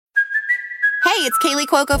it's Kaylee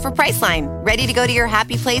Cuoco for Priceline. Ready to go to your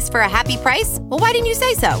happy place for a happy price? Well, why didn't you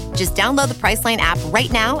say so? Just download the Priceline app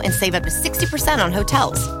right now and save up to 60% on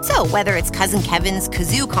hotels. So whether it's Cousin Kevin's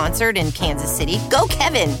Kazoo Concert in Kansas City, go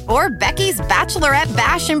Kevin, or Becky's Bachelorette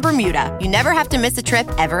Bash in Bermuda, you never have to miss a trip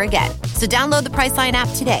ever again. So download the Priceline app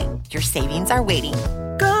today. Your savings are waiting.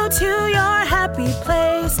 Go to your happy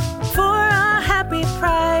place for a happy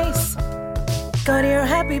price. Go to your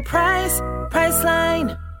happy price,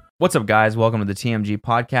 Priceline. What's up, guys? Welcome to the TMG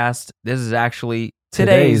podcast. This is actually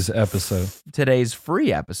Today's episode. Today's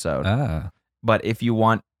free episode. But if you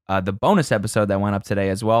want the bonus episode that went up today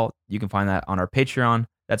as well, you can find that on our Patreon.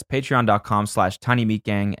 That's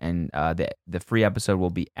patreon.com/tinymeatgang, and the free episode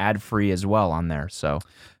will be ad-free as well on there. So,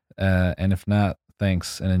 and if not,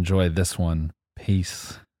 thanks and enjoy this one.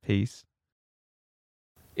 Peace. Peace.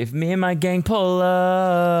 If me and my gang pull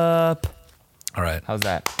up. All right. How's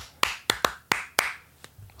that?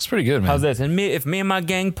 It's pretty good, man. How's this? And if me and my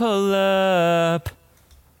gang pull up.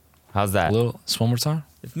 How's that? Just one more time.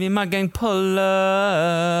 If me and my gang pull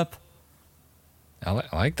up. I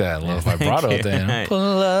like that. A little vibrato thing. Right.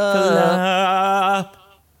 Pull up.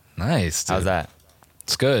 Nice, dude. How's that?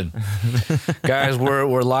 It's good. Guys,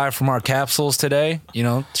 we're live from our capsules today. You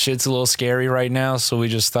know, shit's a little scary right now, so we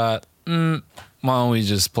just thought, why don't we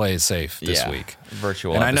just play it safe this week?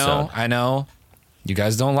 Virtual and episode. I know, you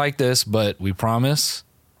guys don't like this, but we promise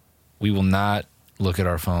we will not look at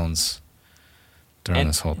our phones during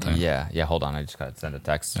this whole thing. Yeah, hold on. I just got to send a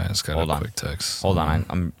text. I just got a quick text. Hold on.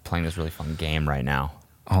 I'm playing this really fun game right now.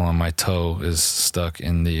 Hold on, my toe is stuck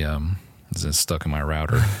in the stuck in my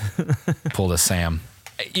router. Pulled a Sam.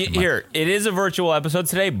 Here, it is a virtual episode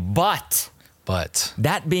today, but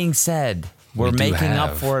that being said, we're making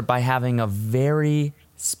up for it by having a very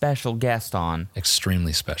special guest on.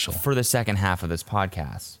 Extremely special. For the second half of this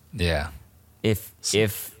podcast. Yeah. If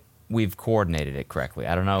we've coordinated it correctly.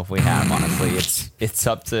 I don't know if we have, honestly. It's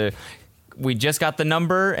up to, we just got the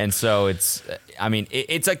number, and so it's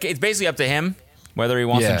basically up to him whether he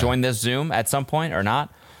wants to join this Zoom at some point or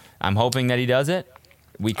not. I'm hoping that he does it.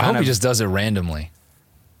 I hope he just does it randomly.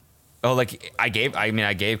 Oh, like I gave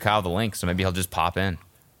Kyle the link, so maybe he'll just pop in.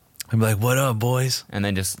 I'm like, "What up, boys?" And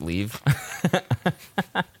then just leave.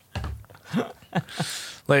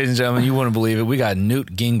 Ladies and gentlemen, you wouldn't believe it. We got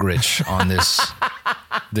Newt Gingrich on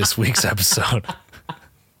this week's episode.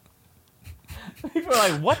 People are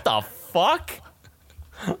like, "What the fuck?"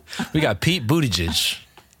 We got Pete Buttigieg.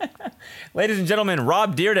 Ladies and gentlemen,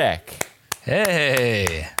 Rob Dyrdek.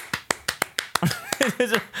 Hey.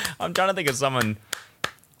 I'm trying to think of someone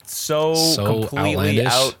so completely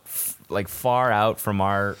outlandish. out, far out from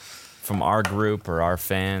our group or our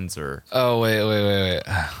fans or. Oh wait.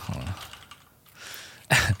 Hold on.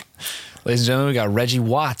 Ladies and gentlemen, we got Reggie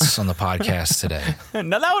Watts on the podcast today.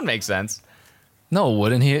 No, that would make sense. No,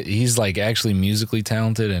 wouldn't he? He's like actually musically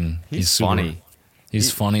talented and he's funny.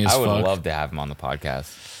 He's funny as fuck. I would love to have him on the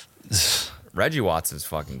podcast. Reggie Watts is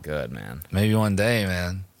fucking good, man. Maybe one day,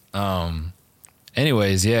 man.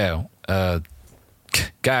 Anyways, yeah.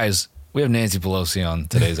 Guys, we have Nancy Pelosi on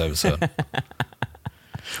today's episode.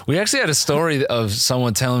 We actually had a story of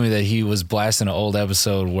someone telling me that he was blasting an old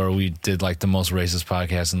episode where we did like the most racist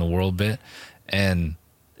podcast in the world bit, and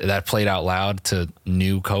that played out loud to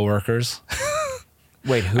new coworkers.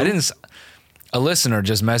 Wait, who? A listener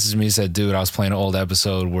just messaged me and said, dude, I was playing an old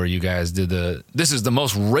episode where you guys did this is the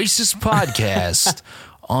most racist podcast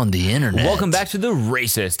on the internet. Welcome back to the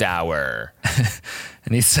Racist Hour.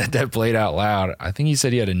 And he said that played out loud. I think he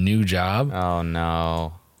said he had a new job. Oh,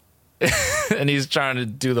 no. And he's trying to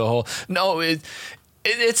do the whole, no,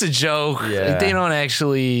 it's a joke. Yeah. They don't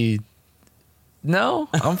actually, no,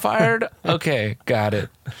 I'm fired. Okay, got it.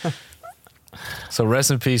 So rest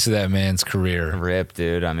in peace to that man's career. Rip,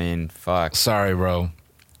 dude. I mean, fuck. Sorry, bro.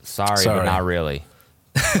 Sorry, but not really.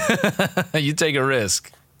 You take a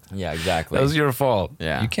risk. Yeah, exactly. That was your fault.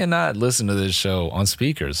 Yeah. You cannot listen to this show on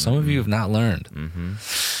speakers. Some of you have not learned. Mm-hmm.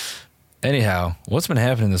 Anyhow, what's been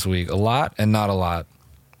happening this week? A lot and not a lot.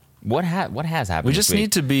 What has happened? We just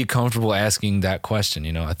need to be comfortable asking that question.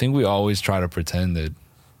 You know, I think we always try to pretend that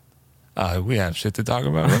we have shit to talk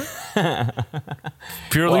about, right?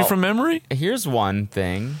 Purely from memory. Here's one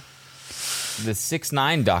thing: the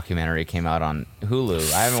 6ix9ine documentary came out on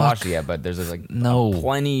Hulu. I haven't watched it yet, but there's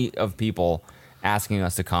plenty of people asking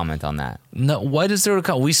us to comment on that. No, what is there to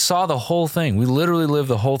comment? We saw the whole thing. We literally lived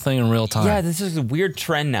the whole thing in real time. Yeah, this is a weird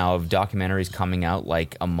trend now of documentaries coming out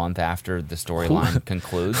like a month after the storyline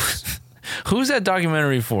concludes. Who's that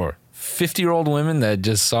documentary for? 50-year-old women that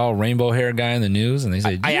just saw a rainbow hair guy in the news and they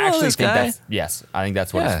say, I actually think I think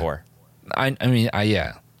that's what it's for. I mean,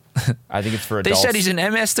 yeah. I think it's for They adults. said he's an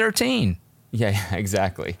MS-13. Yeah,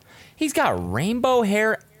 exactly. He's got rainbow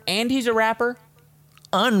hair and he's a rapper?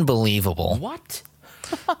 Unbelievable. What?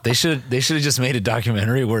 They should have just made a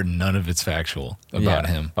documentary where none of it's factual about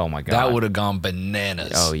him. Oh my God. That would have gone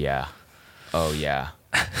bananas. Oh yeah.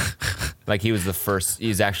 Like he was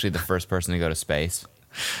actually the first person to go to space.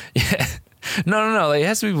 Yeah. No. Like, it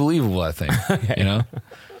has to be believable, I think. Okay. You know?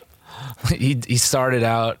 He started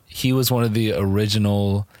out, he was one of the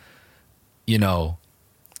original, you know,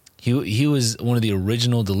 he was one of the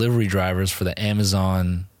original delivery drivers for the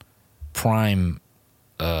Amazon Prime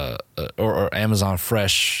or Amazon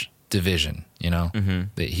Fresh division, you know?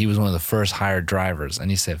 Mm-hmm. He was one of the first hired drivers,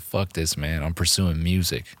 and he said, fuck this, man, I'm pursuing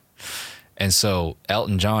music. And so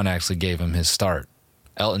Elton John actually gave him his start.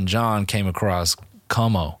 Elton John came across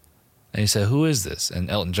Como, and he said, who is this?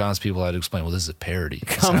 And Elton John's people had to explain, well, this is a parody.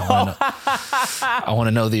 I want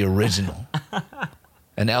to know the original.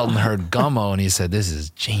 And Elton heard Gummo, and he said, this is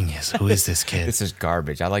genius. Who is this kid? This is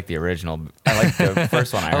garbage. I like the original. I like the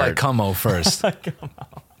first one I heard. I like Como first. Yeah,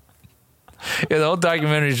 the whole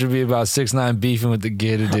documentary should be about 6ix9ine beefing with the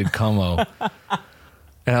kid who did Como. And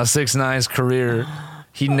how 6ix9ine's career,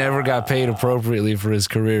 he never got paid appropriately for his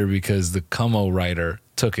career because the Como writer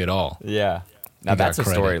took it all. Yeah. Now that's a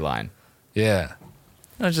storyline. Yeah.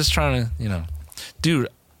 I was just trying to, you know. Dude,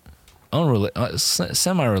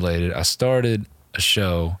 semi-related, I started a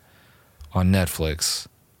show on Netflix.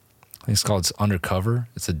 I think it's Undercover.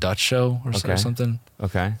 It's a Dutch show or something.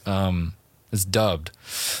 Okay. It's dubbed.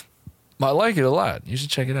 I like it a lot. You should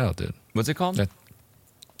check it out, dude. What's it called?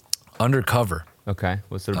 Undercover. Okay.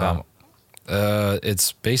 What's it about?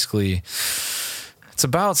 It's basically, it's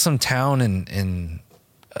about some town in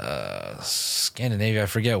Scandinavia. I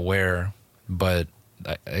forget where, but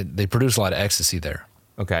they produce a lot of ecstasy there.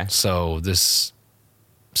 Okay. So this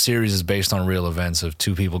series is based on real events of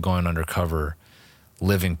two people going undercover,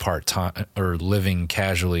 living part-time or living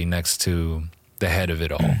casually next to the head of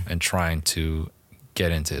it all and trying to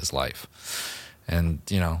get into his life. And,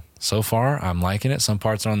 you know, so far I'm liking it. Some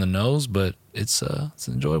parts are on the nose, but it's an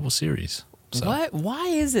enjoyable series. So. Why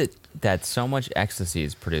is it that so much ecstasy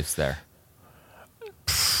is produced there?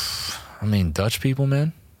 I mean, Dutch people,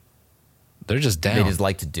 man, they're just down. They just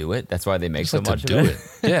like to do it. That's why they make so much of it.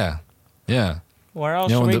 Yeah. Where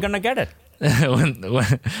else are we gonna get it?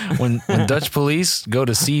 when Dutch police go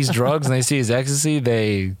to seize drugs and they see his ecstasy,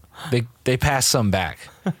 they pass some back.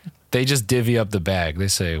 They just divvy up the bag. They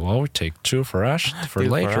say, "Well, we take two for us for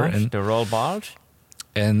later, and the roll balls,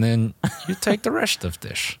 and then you take the rest of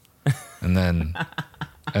this." And then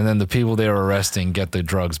the people they were arresting get the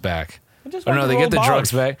drugs back. Or no, they get the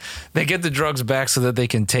drugs back. They get the drugs back so that they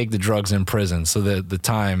can take the drugs in prison, so that the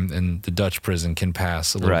time in the Dutch prison can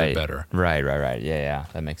pass a little bit better. Right. Yeah,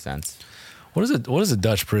 that makes sense. What is a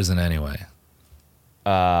Dutch prison anyway?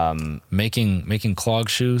 Making clog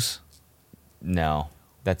shoes? No,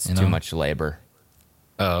 that's too much labor.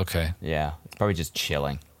 Oh, okay. Yeah, it's probably just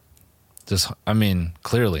chilling.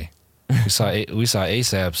 Clearly, we saw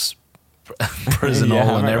ASAP's prison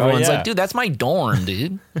hole, and everyone's like, "Dude, that's my dorm,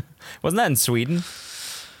 dude." Wasn't that in Sweden?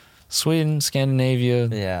 Sweden, Scandinavia.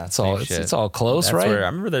 Yeah, it's all close, that's right? Where, I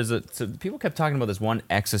remember people kept talking about this one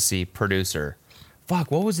ecstasy producer.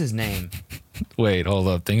 Fuck, what was his name? Wait, hold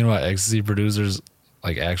up. Thinking about ecstasy producers,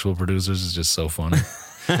 like actual producers, is just so funny.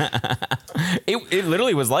 It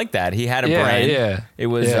literally was like that. He had a brand. Yeah. It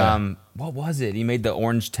was what was it? He made the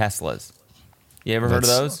orange Teslas. You ever heard of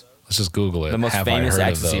those? Let's just Google it. The most famous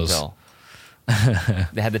ecstasy pill.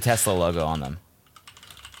 They had the Tesla logo on them.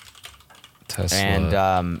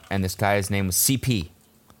 Tesla. And this guy's name was CP.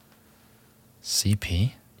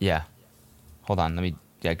 CP? Yeah. Hold on, let me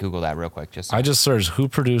Google that real quick. I just searched who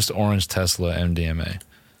produced orange Tesla MDMA.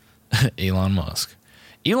 Elon Musk.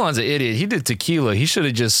 Elon's an idiot. He did tequila. He should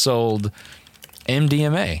have just sold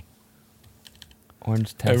MDMA.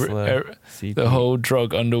 Orange Tesla. CP. The whole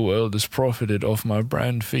drug underworld has profited off my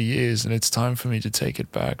brand for years, and it's time for me to take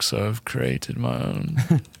it back. So I've created my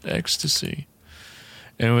own ecstasy.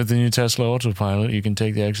 And with the new Tesla Autopilot, you can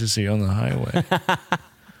take the ecstasy on the highway.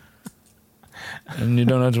 And you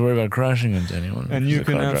don't have to worry about crashing into anyone. And you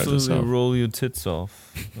can absolutely roll your tits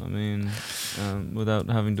off. I mean, without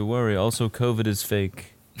having to worry. Also, COVID is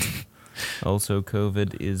fake.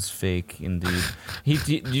 Indeed.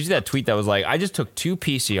 Did you see that tweet that was like, I just took 2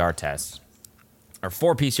 PCR tests, or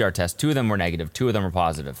 4 PCR tests. 2 of them were negative. 2 of them were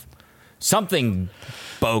positive. Something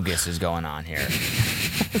bogus is going on here.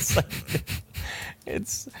 It's like,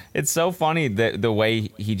 it's so funny that the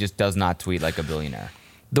way he just does not tweet like a billionaire.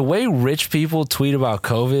 The way rich people tweet about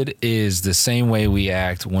COVID is the same way we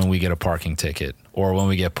act when we get a parking ticket or when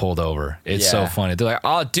we get pulled over. It's so funny. They're like,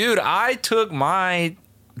 "Oh, dude, I took my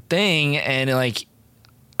thing, and like,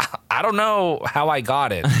 I don't know how I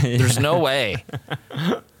got it. There's no way.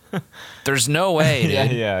 There's no way,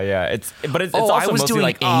 dude. Yeah. It's also I was mostly doing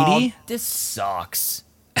like 80? Oh, this sucks.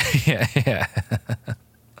 yeah.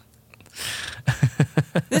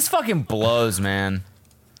 This fucking blows, man.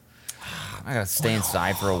 I gotta stay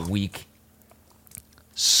inside for a week.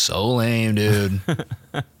 So lame, dude.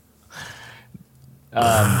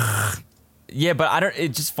 Yeah, but I don't.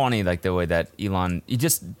 It's just funny, like the way that Elon, he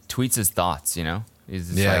just tweets his thoughts. You know,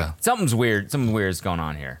 he's just like, something's weird. Something weird is going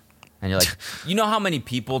on here, and you're like, you know how many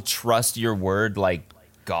people trust your word like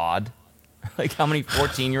God? Like how many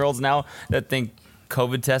 14-year-olds now that think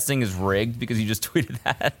COVID testing is rigged because you just tweeted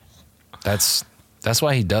that? That's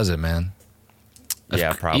why he does it, man.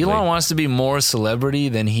 Yeah, probably. Elon wants to be more celebrity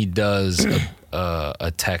than he does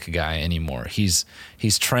a tech guy anymore. He's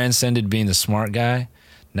transcended being the smart guy.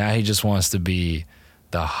 Now he just wants to be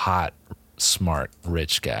the hot, smart,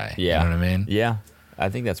 rich guy. Yeah. You know what I mean? Yeah. I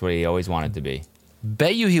think that's what he always wanted to be.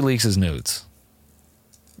 Bet you he leaks his nudes.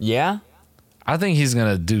 Yeah? I think he's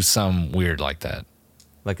gonna do something weird like that.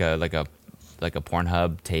 Like a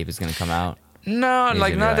Pornhub tape is gonna come out. No,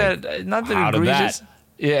 like not like, that how did egregious. that?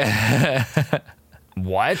 Yeah.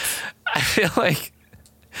 What? I feel like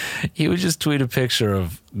he would just tweet a picture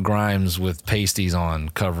of Grimes with pasties on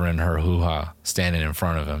covering her hoo-ha standing in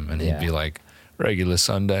front of him, and he'd be like, regular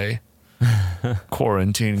Sunday,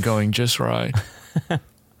 quarantine going just right.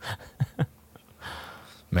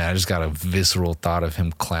 Man, I just got a visceral thought of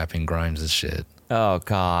him clapping Grimes' shit. Oh,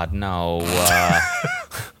 God, no.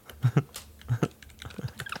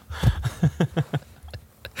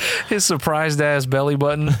 His surprised ass belly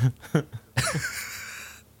button.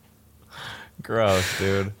 Gross,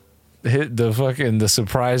 dude. Hit the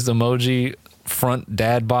surprised emoji front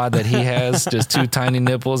dad bod that he has, just two tiny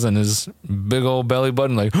nipples and his big old belly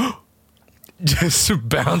button, like just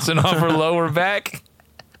bouncing off her lower back.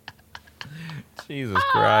 Jesus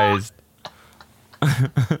Christ.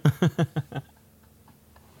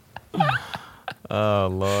 Oh,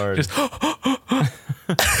 Lord. Just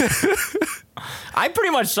I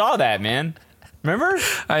pretty much saw that, man. Remember?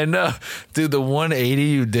 I know. Dude, the 180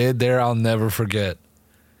 you did there, I'll never forget.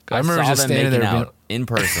 I remember saw just them standing making there out in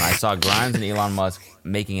person. I saw Grimes and Elon Musk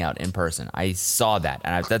making out in person. I saw that,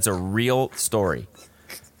 and that's a real story.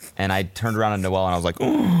 And I turned around to Noel, and I was like,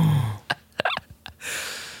 "Ooh."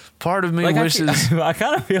 Part of me Like, wishes. I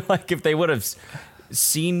kind of feel like if they would have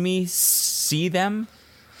seen me see them,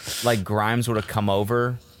 like Grimes would have come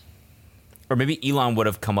over, or maybe Elon would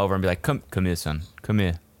have come over and be like, "Come here, son. Come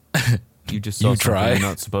here. You just saw something try. you're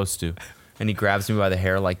not supposed to." And he grabs me by the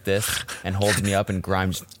hair like this and holds me up, and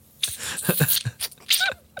Grimes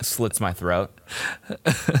slits my throat.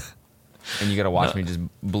 And you got to watch me just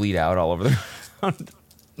bleed out all over the ground.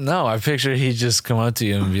 No, I picture he'd just come up to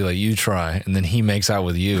you and be like, you try. And then he makes out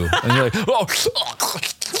with you. And you're like,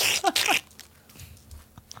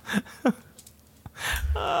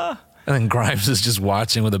 oh. And then Grimes is just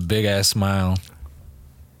watching with a big ass smile.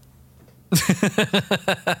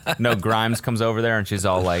 No, Grimes comes over there and she's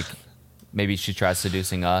all like, maybe she tries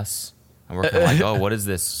seducing us. And we're kind of like, oh, what is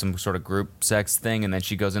this? Some sort of group sex thing? And then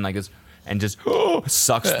she goes in like this and just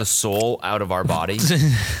sucks the soul out of our body.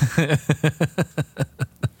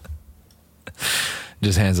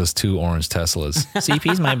 Just hands us 2 orange Teslas.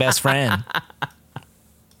 CP's my best friend.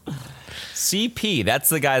 CP, that's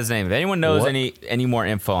the guy's name. If anyone knows any more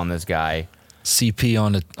info on this guy, CP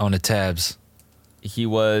on the tabs. he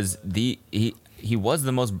was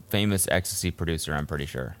the most famous ecstasy producer, I'm pretty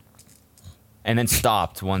sure. And then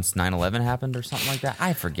stopped once 9/11 happened or something like that.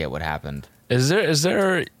 I forget what happened. Is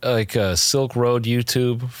there like a Silk Road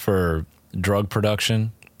YouTube for drug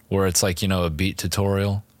production where it's like, a beat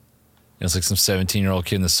tutorial? It's like some 17-year-old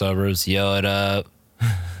kid in the suburbs. Yo, it up.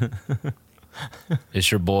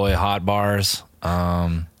 It's your boy Hot Bars.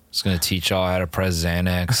 Just gonna teach y'all how to press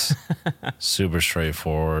Xanax. Super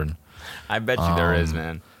straightforward. I bet you there is,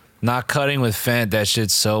 man. Not cutting with Fent. That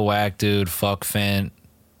shit's so whack, dude. Fuck Fent.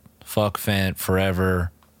 Fuck Fent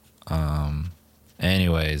forever.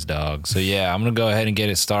 Anyways, dog. So yeah, I'm gonna go ahead and get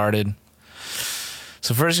it started.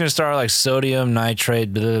 So first, gonna start like sodium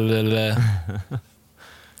nitrate. Blah, blah, blah.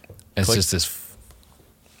 It's just this.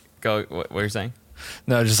 Go. What are you saying?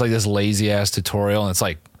 No, just like this lazy ass tutorial, and it's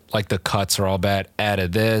like the cuts are all bad.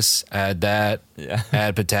 Added this, add that,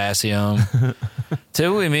 add potassium.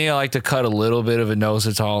 Typically, me, I like to cut a little bit of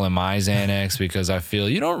inositol in my Xanax because I feel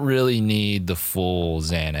you don't really need the full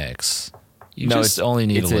Xanax. You just only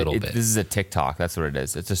need a little bit. This is a TikTok. That's what it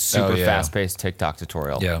is. It's a super fast-paced TikTok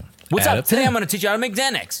tutorial. Yeah. What's up? Today I'm going to teach you how to make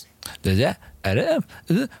Xanax.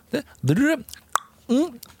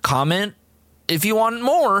 Comment if you want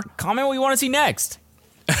more, comment what you want to see next.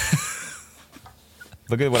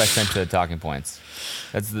 Look at what I sent to the talking points.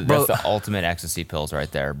 That's the ultimate ecstasy pills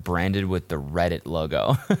right there, branded with the Reddit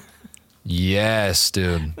logo. Yes,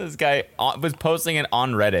 dude. This guy was posting it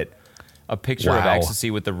on Reddit, a picture of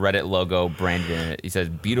ecstasy with the Reddit logo branded in it. He says,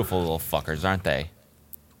 "Beautiful little fuckers, aren't they?"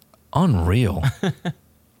 Unreal.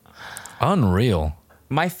 Unreal.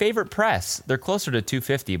 My favorite press. They're closer to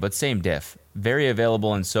 250, but same diff. Very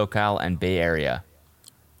available in SoCal and Bay Area.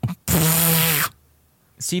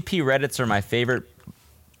 CP Reddits are my favorite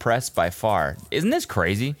press by far. Isn't this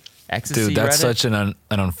crazy? Ecstasy Dude, that's Reddit? such an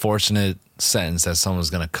unfortunate sentence that someone's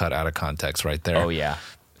going to cut out of context right there. Oh, yeah.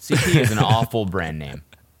 CP is an awful brand name.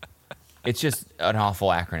 It's just an awful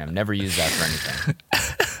acronym. Never use that for anything.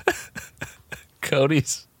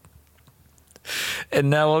 Cody's. And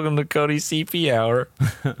now welcome to Cody's CP Hour.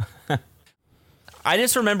 I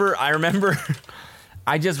just remember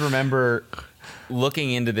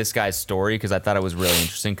looking into this guy's story because I thought it was really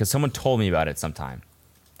interesting because someone told me about it sometime.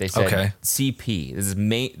 They said CP, this is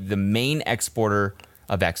the main exporter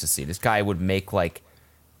of ecstasy. This guy would make like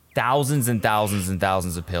thousands and thousands and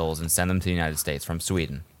thousands of pills and send them to the United States from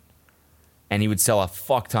Sweden. And he would sell a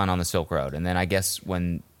fuck ton on the Silk Road. And then I guess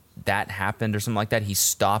when that happened or something like that, he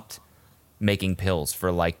stopped making pills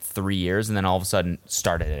for like 3 years and then all of a sudden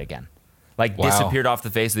started it again. Like disappeared off the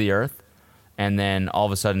face of the earth and then all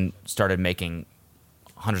of a sudden started making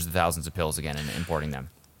hundreds of thousands of pills again and importing them.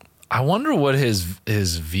 I wonder what his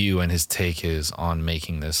view and his take is on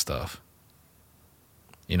making this stuff.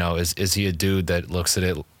 You know, is he a dude that looks at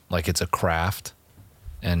it like it's a craft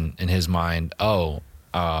and in his mind,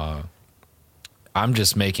 I'm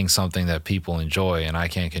just making something that people enjoy and I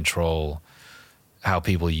can't control how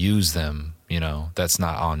people use them, you know, that's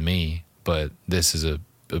not on me, but this is a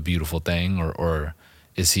beautiful thing, or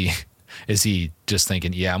is he just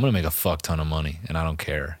thinking, yeah, I'm gonna make a fuck ton of money and I don't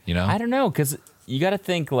care, you know? I don't know, because you got to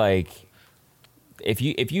think like if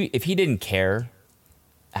he didn't care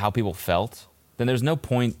how people felt, then there's no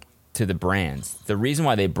point to the brands. The reason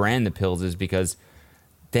why they brand the pills is because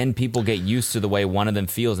then people get used to the way one of them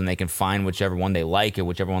feels and they can find whichever one they like or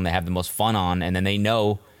whichever one they have the most fun on, and then they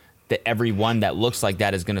know that every one that looks like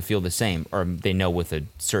that is going to feel the same, or they know with a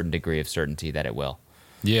certain degree of certainty that it will.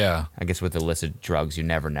 Yeah. I guess with illicit drugs, you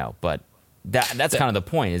never know. But that's kind of the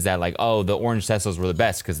point, is that like, oh, the orange Teslas were the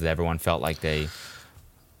best because everyone felt like they...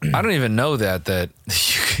 I don't even know that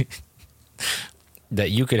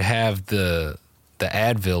you could have the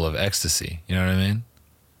Advil of ecstasy. You know what I mean?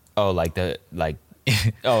 Oh, like oh,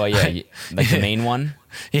 yeah. Like the main one?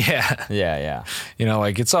 Yeah. Yeah. You know,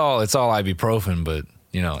 like it's all ibuprofen, but,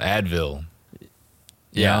 you know, Advil.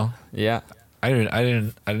 You know? Yeah. I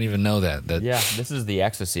didn't even know that. Yeah, this is the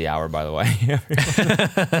ecstasy hour, by the way.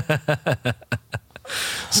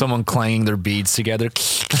 Someone clanging their beads together.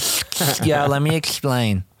 Yeah, let me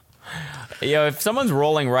explain. Yo, if someone's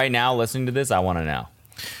rolling right now listening to this, I want to know.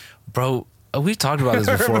 Bro, we've talked about this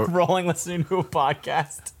before. Rolling listening to a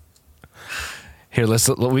podcast. Here,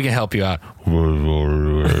 we can help you out.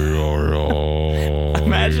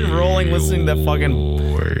 Imagine rolling listening to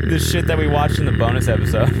the shit that we watched in the bonus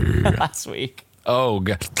episode last week. Oh,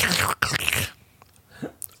 God.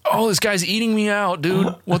 Oh, this guy's eating me out,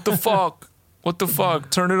 dude. What the fuck? What the fuck?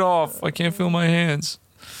 Turn it off. I can't feel my hands.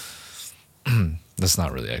 That's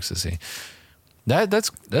not really ecstasy.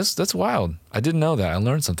 That's wild. I didn't know that. I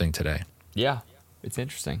learned something today. Yeah, it's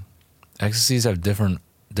interesting. Ecstasies have different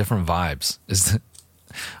vibes. Is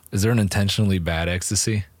there an intentionally bad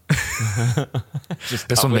ecstasy?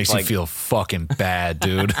 This one makes you feel fucking bad,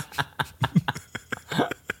 dude.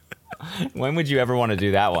 When would you ever want to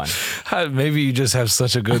do that one? Maybe you just have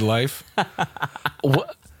such a good life.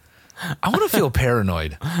 What? I want to feel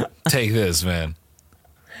paranoid. Take this, man.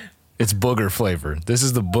 It's booger flavor. This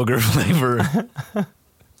is the booger flavor.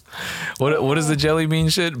 What is the jelly bean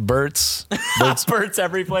shit? Burt's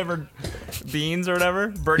every flavored beans or whatever.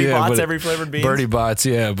 Birdie Bots every flavored beans. Birdie Bots,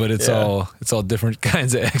 yeah, but it's all different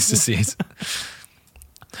kinds of ecstasies.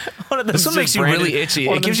 This one makes you really itchy.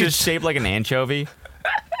 It gives you shaped like an anchovy.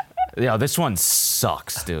 Yo, this one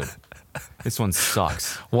sucks, dude. This one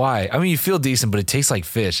sucks. Why? I mean, you feel decent, but it tastes like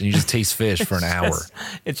fish, and you just taste fish for an hour.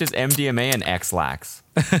 It's just MDMA and X-Lax.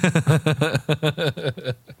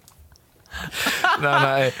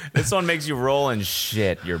 No. This one makes you roll and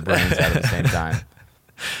shit your brains out at the same time.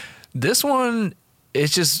 This one, it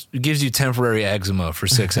just gives you temporary eczema for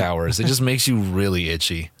 6 hours. It just makes you really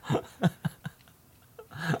itchy.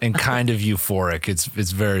 And kind of euphoric.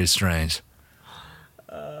 It's very strange.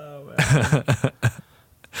 Oh, man.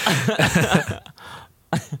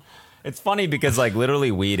 It's funny because like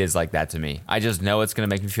literally weed is like that to me. I just know it's going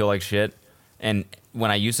to make me feel like shit. And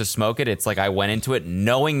when I used to smoke it, it's like I went into it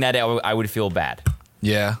knowing that I would feel bad.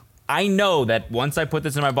 Yeah. I know that once I put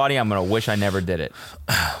this in my body, I'm going to wish I never did it.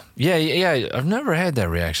 Yeah. I've never had that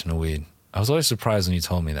reaction to weed. I was always surprised when you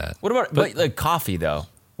told me that. What about but like coffee, though?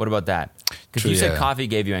 What about that? Because you said coffee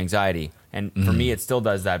gave you anxiety. And for me, it still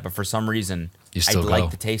does that. But for some reason, I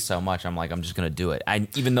like the taste so much. I'm like, I'm just going to do it.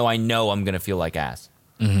 Even though I know I'm going to feel like ass.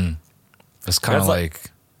 Mm-hmm. It's kind of like...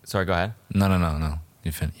 Sorry, go ahead. No.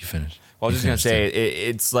 You finish. Well, I was just going to say,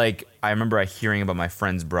 it's like, I remember hearing about my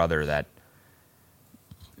friend's brother that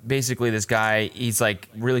basically this guy, he's like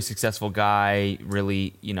really successful guy,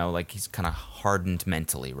 really, like he's kind of hardened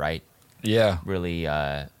mentally, right? Yeah. Really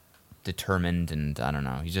determined and I don't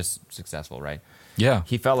know. He's just successful, right? Yeah.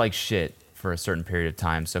 He felt like shit for a certain period of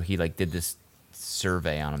time. So he like did this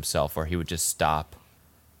survey on himself where he would just stop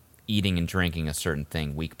eating and drinking a certain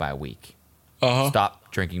thing week by week.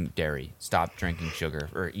 Stop drinking dairy, stop drinking sugar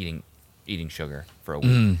or eating sugar for a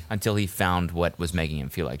week until he found what was making him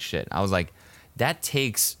feel like shit. I was like, that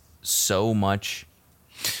takes so much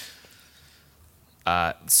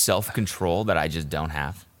self-control that I just don't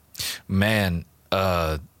have. Man,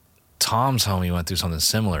 Tom's homie went through something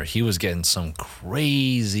similar. He was getting some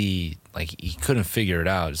crazy, like he couldn't figure it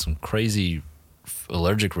out, some crazy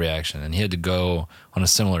allergic reaction, and he had to go on a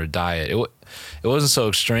similar diet. It wasn't so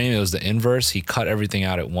extreme. It was the inverse. He cut everything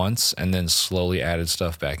out at once and then slowly added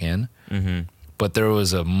stuff back in. Mm-hmm. But there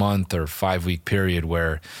was a month or 5-week period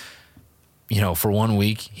where, for 1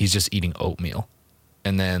 week, he's just eating oatmeal.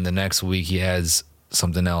 And then the next week he has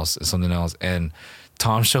something else. And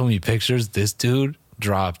Tom showed me pictures. This dude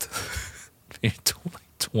dropped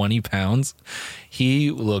 20 pounds.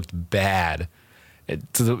 He looked bad.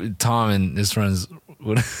 Tom and his friends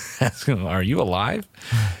would ask him, "Are you alive?"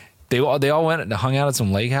 They all went and hung out at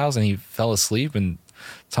some lake house, and he fell asleep. And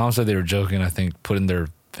Tom said they were joking. I think putting their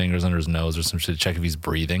fingers under his nose or some shit to check if he's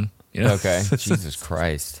breathing. Okay, Jesus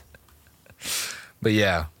Christ. But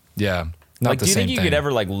yeah, not like, the same thing. Do you think you could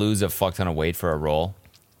ever like lose a fuck ton of weight for a role?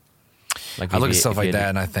 Like I look at stuff like that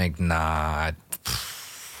and I think, nah.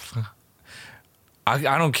 I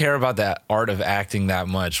don't care about that art of acting that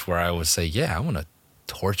much. Where I would say, yeah, I want to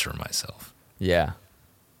torture myself. Yeah.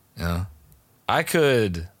 I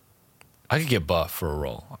could get buff for a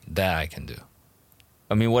role. That I can do.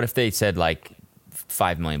 I mean, what if they said like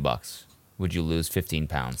 $5 million? Would you lose 15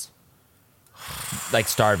 pounds? Like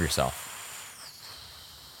starve yourself.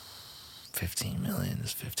 15 million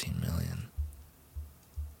is 15 million.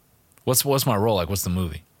 What's my role like? What's the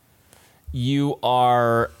movie? You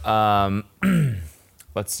are,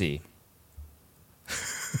 let's see.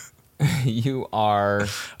 You are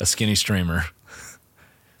a skinny streamer.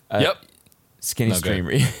 Yep. Skinny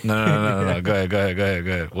streamer. No. Go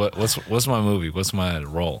ahead. What's my movie? What's my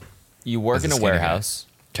role? You work in a warehouse.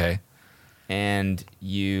 Guy. Okay. And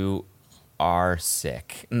you are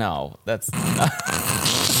sick. No, that's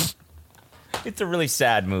it's a really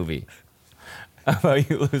sad movie about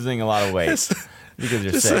you losing a lot of weight because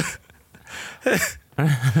you're sick.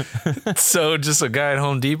 So just a guy at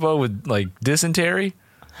Home Depot with like dysentery?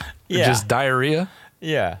 Yeah. Just diarrhea?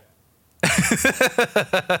 Yeah. It's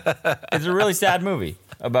a really sad movie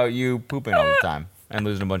about you pooping all the time and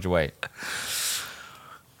losing a bunch of weight.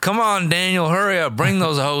 Come on, Daniel, hurry up. Bring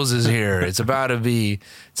those hoses here. It's about to be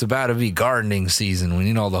gardening season. We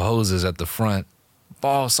need all the hoses at the front.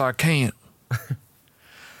 Boss, I can't.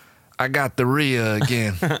 I got the rhea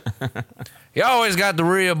again. You always got the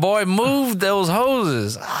rhea, boy. Move those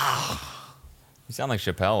hoses. You sound like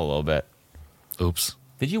Chappelle a little bit. Oops.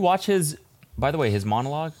 Did you watch by the way, his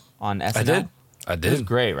monologue on SNL? I did. It was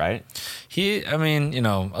great, right?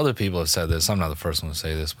 Other people have said this. I'm not the first one to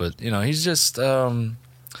say this, but, he's just,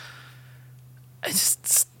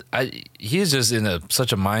 he's just in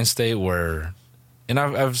such a mind state where, and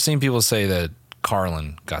I've seen people say that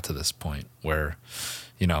Carlin got to this point where,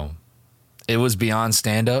 it was beyond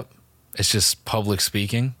stand-up. It's just public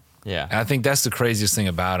speaking. Yeah. And I think that's the craziest thing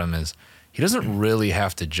about him is he doesn't really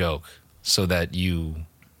have to joke so that you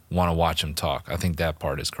want to watch him talk. I think that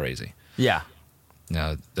part is crazy. Yeah.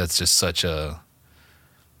 That's just such a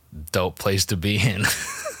dope place to be in.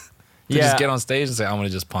 Just get on stage and say, I'm going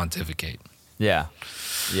to just pontificate. Yeah.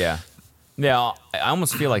 Yeah. Yeah. I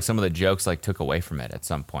almost feel like some of the jokes like took away from it at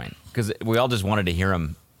some point because we all just wanted to hear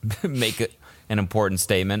him make an important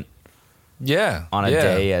statement. Yeah. On a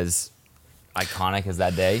day as iconic as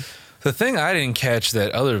that day. The thing I didn't catch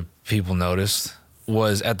that other people noticed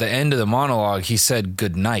was at the end of the monologue, he said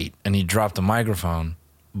good night and he dropped the microphone.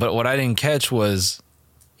 But what I didn't catch was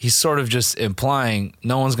he's sort of just implying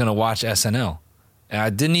no one's going to watch SNL.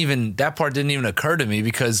 And that part didn't even occur to me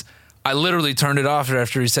because I literally turned it off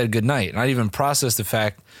after he said goodnight. And I didn't even processed the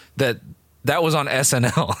fact that was on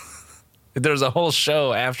SNL. There was a whole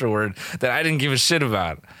show afterward that I didn't give a shit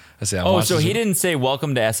about. I said, so he didn't say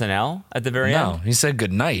welcome to SNL at the very end? No, he said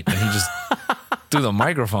goodnight, and he just threw the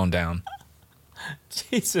microphone down.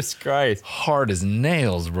 Jesus Christ. Hard as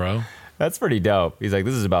nails, bro. That's pretty dope. He's like,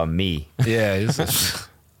 this is about me. Yeah.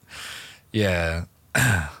 Yeah.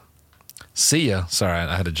 See ya. Sorry,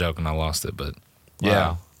 I had a joke and I lost it, but yeah,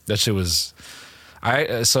 Wow. that shit was.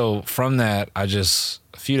 So from that, a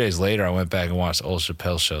few days later, I went back and watched the old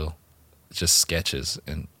Chappelle show, just sketches,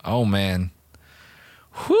 and oh man,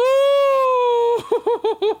 whoo!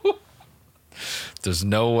 There's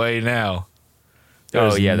no way now.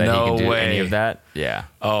 There's that he no can do way. any of that? Yeah.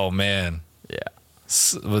 Oh man. Yeah.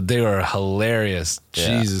 But they were hilarious.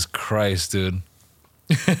 Yeah. Jesus Christ, dude.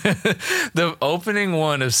 The opening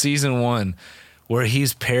one of season 1 where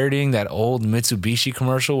he's parodying that old Mitsubishi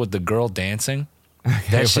commercial with the girl dancing.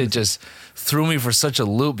 That shit just threw me for such a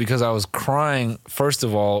loop because I was crying, first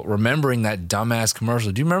of all, remembering that dumbass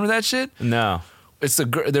commercial. Do you remember that shit? No. It's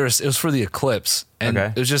it was for the eclipse. And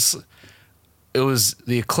Okay. it was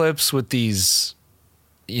the eclipse with these,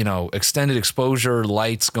 extended exposure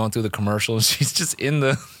lights going through the commercial. And she's just in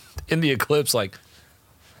the eclipse like.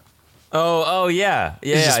 Oh yeah.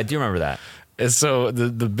 Yeah, I do remember that. And so the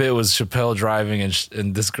bit was Chappelle driving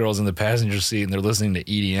and this girl's in the passenger seat and they're listening to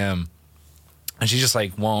EDM. And she just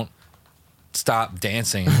like won't stop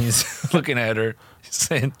dancing. And he's looking at her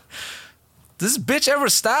saying, "Does this bitch ever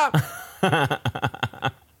stop?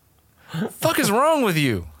 What the fuck is wrong with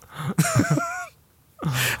you?"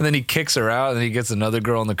 And then he kicks her out and then he gets another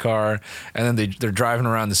girl in the car and then they're driving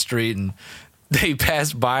around the street and they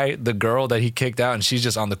pass by the girl that he kicked out and she's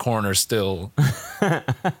just on the corner still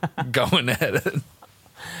going at it.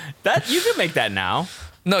 That you could make that now.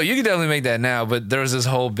 No, you can definitely make that now, but there was this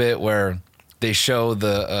whole bit where they show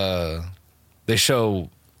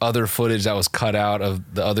other footage that was cut out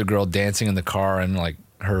of the other girl dancing in the car and like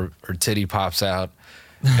her titty pops out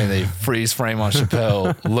and they freeze frame on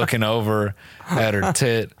Chappelle looking over at her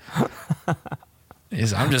tit.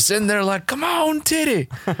 I'm just sitting there like, "Come on, titty."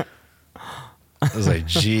 I was like,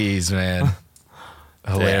 "Jeez, man."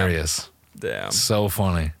 Hilarious. Damn. So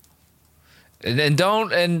funny.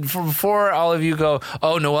 And before all of you go,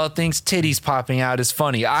 "Oh, Noel thinks titties popping out is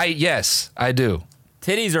funny." Yes, I do.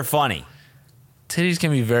 Titties are funny. Titties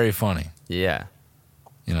can be very funny. Yeah.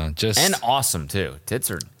 Just And awesome too.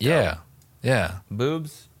 Tits are dope. Yeah.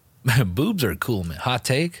 Boobs. Boobs are cool, man. Hot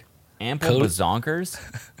take. Ample bazonkers.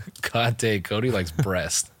 Hot take. Cody likes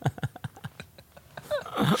breast.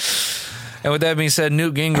 And with that being said,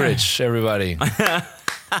 Newt Gingrich, everybody.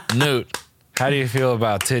 Newt, how do you feel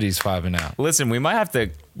about titties popping out? Listen, we might have to.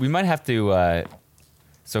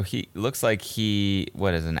 So he looks like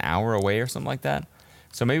an hour away or something like that.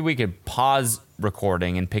 So maybe we could pause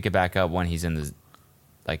recording and pick it back up when he's in the,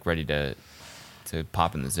 ready to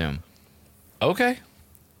pop in the Zoom. Okay.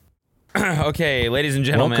 Okay, ladies and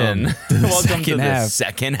gentlemen, welcome to the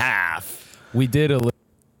second half. We did a little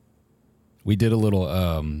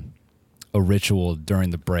a ritual during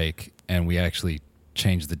the break, and we actually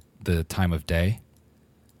changed the time of day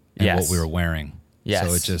and Yes. what we were wearing. Yes.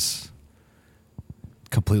 So it just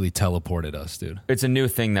completely teleported us, dude. It's a new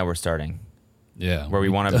thing that we're starting Yeah. where we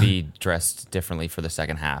want to be dressed differently for the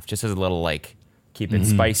second half, just as a little keep it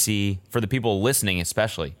spicy for the people listening,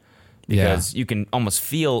 especially because you can almost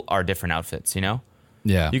feel our different outfits. You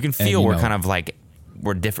Yeah. can feel we're kind of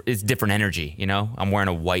we're different. It's different energy. I'm wearing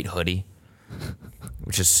a white hoodie,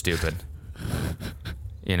 which is stupid.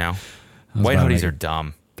 White about to hoodies make are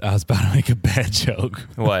dumb. I was about to make a bad joke.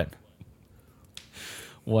 What?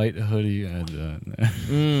 White hoodie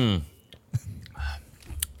and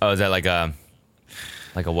Oh, is that like a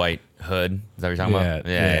white hood? Is that what you're talking about?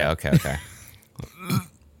 Yeah. Okay.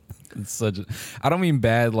 it's such a, I don't mean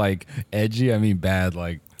bad like edgy, I mean bad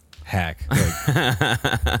like hack.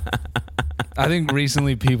 I think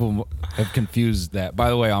recently people have confused that. By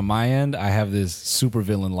the way, on my end, I have this super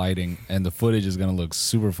villain lighting, and the footage is going to look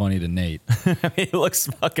super funny to Nate. It looks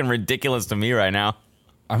fucking ridiculous to me right now.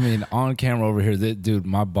 I mean, on camera over here, dude,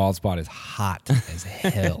 my bald spot is hot as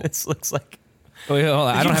hell. This looks like... Wait, hold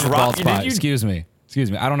on. I don't have a bald Did spot. you- Excuse me.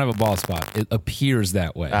 I don't have a bald spot. It appears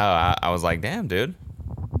that way. Oh, I was like, damn, dude.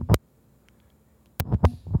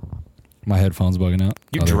 My headphones bugging out.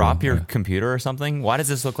 You Oh, there we drop go. your Yeah. computer or something? Why does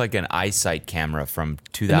this look like an eyesight camera from No,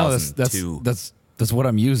 2002? that's what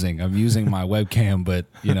I'm using. I'm using my webcam, but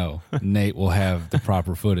Nate will have the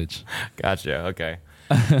proper footage. Gotcha. Okay.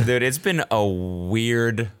 Dude, it's been a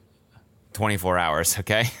weird 24 hours,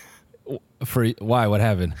 okay? Why? What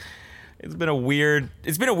happened? It's been a weird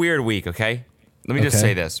week, okay? Let me just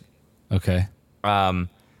say this. Okay.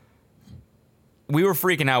 We were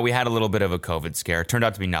freaking out. We had a little bit of a COVID scare. It turned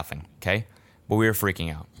out to be nothing, okay? But we were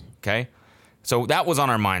freaking out, okay? So that was on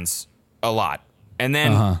our minds a lot. And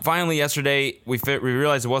then finally yesterday, we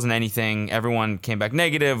realized it wasn't anything. Everyone came back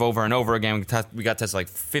negative over and over again. We got tested like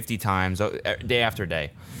 50 times, day after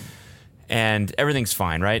day. And everything's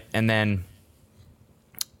fine, right? And then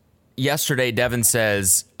yesterday, Devin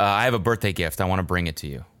says, I have a birthday gift. I want to bring it to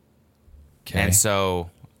you. Okay. And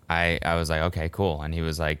so I was like, okay, cool. And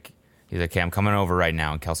he's like, okay, I'm coming over right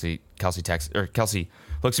now. And Kelsey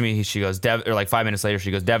looks at me. She goes, like 5 minutes later,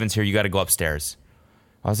 she goes, Devin's here. You got to go upstairs.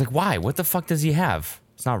 I was like, why? What the fuck does he have?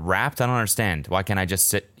 It's not wrapped. I don't understand. Why can't I just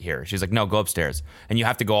sit here? She's like, no, go upstairs. And you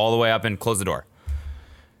have to go all the way up and close the door.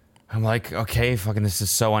 I'm like, okay, fucking this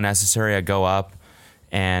is so unnecessary. I go up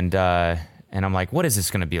and I'm like, what is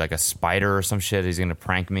this going to be? Like a spider or some shit? He's going to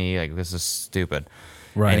prank me? Like, this is stupid.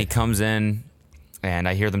 Right. And he comes in and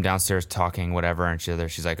I hear them downstairs talking, whatever. And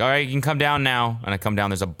she's like, all right, you can come down now. And I come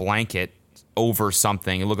down. There's a blanket over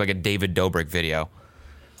something. It looked like a David Dobrik video.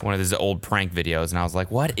 One of these old prank videos, and I was like,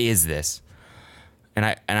 what is this? And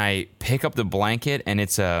I pick up the blanket, and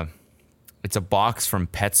it's a box from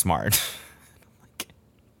PetSmart.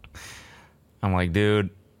 I'm like, dude,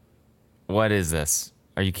 what is this?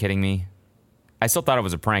 Are you kidding me? I still thought it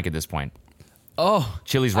was a prank at this point. Oh,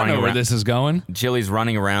 Chili's running I know around. where this is going. Chili's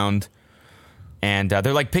running around, and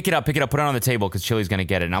they're like, pick it up, put it on the table, because Chili's gonna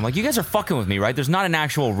get it. And I'm like, you guys are fucking with me, right? There's not an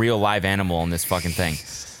actual real live animal in this fucking thing.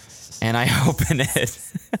 And I open it,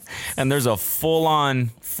 and there's a full-on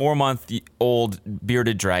 4-month-old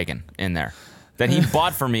bearded dragon in there that he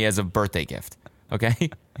bought for me as a birthday gift. Okay,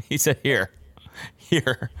 he said, "Here,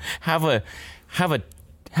 have a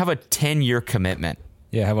 10-year commitment."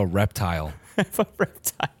 Yeah, have a reptile. Have a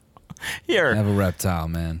reptile. Here, Have a reptile,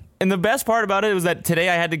 man. and the best part about it was that today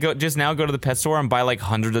I had to go to the pet store and buy like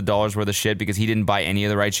hundreds of dollars worth of shit because he didn't buy any of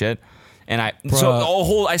the right shit, and I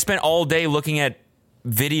spent all day looking at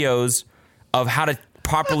videos of how to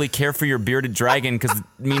properly care for your bearded dragon, because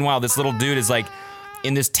meanwhile this little dude is like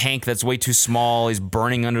in this tank that's way too small. He's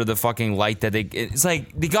burning under the fucking light it's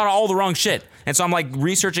like they got all the wrong shit. And so I'm like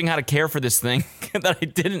researching how to care for this thing that I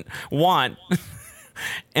didn't want.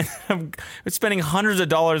 And I'm spending hundreds of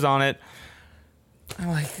dollars on it. I'm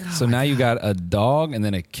like, oh. So now you got a dog and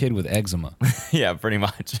then a kid with eczema. Yeah, pretty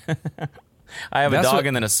much. I have a dog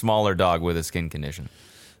and then a smaller dog with a skin condition.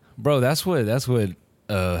 Bro, that's what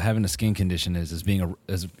having a skin condition is being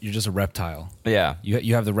you're just a reptile. Yeah.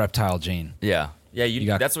 You have the reptile gene. Yeah.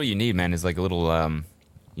 Yeah, that's what you need, man, is like a little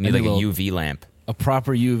you need like a UV lamp. A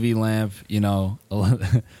proper UV lamp,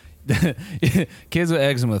 Kids with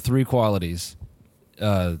eczema, 3 qualities.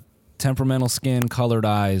 Temperamental skin, colored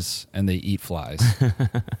eyes, and they eat flies.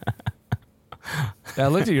 I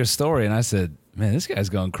looked at your story and I said, man, this guy's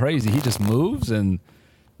going crazy. He just moves and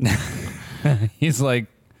he's like,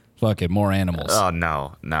 fuck it, more animals. Oh,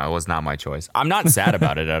 no, it was not my choice. I'm not sad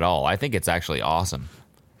about it at all. I think it's actually awesome.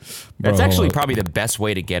 That's actually probably the best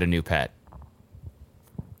way to get a new pet.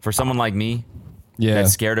 For someone like me,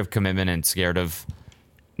 that's scared of commitment and scared of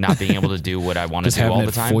not being able to do what I want to do all the time.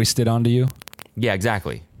 Just having it foisted onto you? Yeah,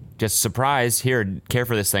 exactly. Just surprise, here, care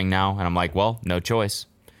for this thing now. And I'm like, well, no choice.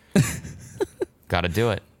 Got to do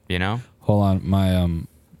it, Hold on,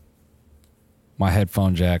 my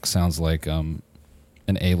headphone jack sounds like an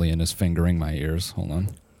alien is fingering my ears. Hold on.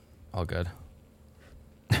 All good.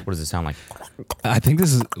 What does it sound like? I think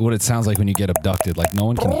this is what it sounds like when you get abducted. Like no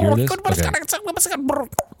one can hear this. Okay. Is that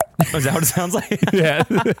what it sounds like? Yeah.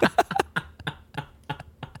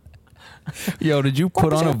 Yo, did you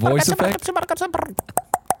put on a voice effect?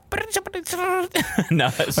 No.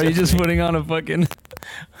 Are you just putting on a fucking...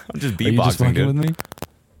 I'm just Are you just beatboxing, fucking dude. with me?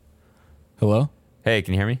 Hello? Hey,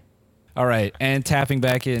 can you hear me? All right, and tapping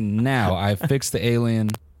back in now. I fixed the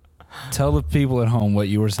alien. Tell the people at home what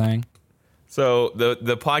you were saying. So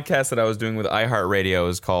the podcast that I was doing with iHeartRadio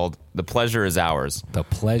is called "The Pleasure Is Ours." The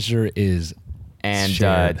pleasure is And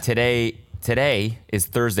shared. today is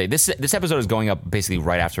Thursday. This episode is going up basically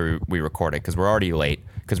right after we record it because we're already late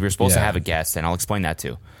because we were supposed to have a guest, and I'll explain that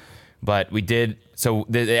too. But we did. So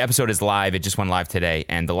the episode is live. It just went live today,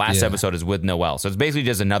 and the last episode is with Noel. So it's basically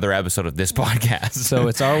just another episode of this podcast. So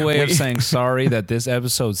it's our way of saying sorry that this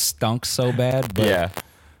episode stunk so bad. But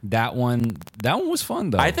that one was fun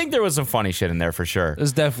though. I think there was some funny shit in there for sure.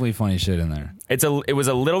 There's definitely funny shit in there. It was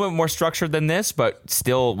a little bit more structured than this, but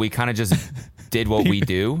still, we kind of just did what we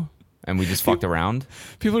do, and we just fucked around.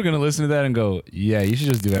 People are gonna listen to that and go, "Yeah, you should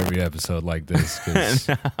just do every episode like this." 'Cause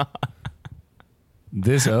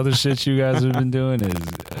this other shit you guys have been doing is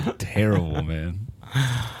terrible, man.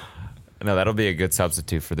 No, that'll be a good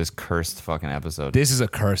substitute for this cursed fucking episode. This is a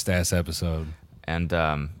cursed ass episode. And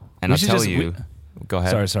I'll tell you. Go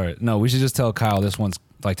ahead. Sorry. No, we should just tell Kyle this one's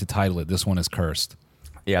like to title it. This one is cursed.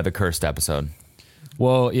 Yeah, the cursed episode.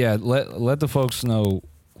 Well, yeah. Let the folks know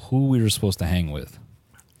who we were supposed to hang with.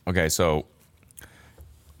 Okay, so,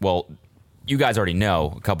 well, you guys already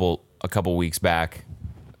know. A couple weeks back,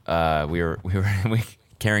 we were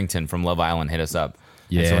Carrington from Love Island hit us up.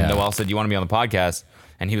 Yeah. And so Noel said, "You want to be on the podcast?"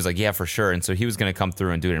 And he was like, "Yeah, for sure." And so he was going to come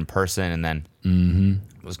through and do it in person. And then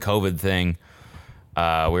it was COVID thing. We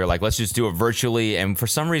were like, let's just do it virtually. And for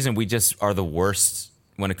some reason, we just are the worst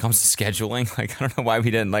when it comes to scheduling. Like, I don't know why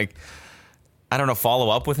we didn't follow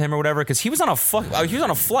up with him or whatever. Because he was on a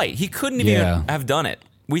flight. He couldn't even have done it.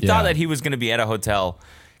 We thought that he was going to be at a hotel.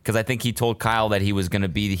 Because I think he told Kyle that he was going to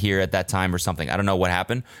be here at that time or something. I don't know what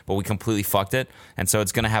happened, but we completely fucked it. And so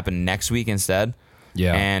it's going to happen next week instead.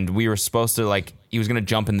 Yeah. And we were supposed to, he was going to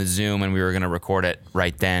jump in the Zoom and we were going to record it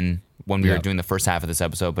right then when we were doing the first half of this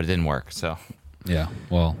episode, but it didn't work. So, yeah.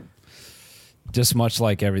 Well, just much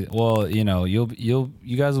like everything. Well, you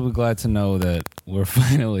guys will be glad to know that we're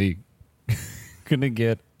finally going to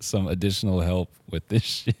get some additional help with this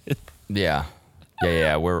shit. Yeah.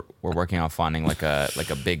 Yeah. We're working on finding like a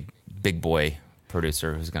big boy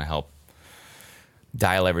producer who's going to help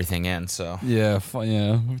dial everything in. So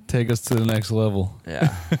take us to the next level.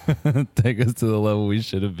 Yeah. Take us to the level we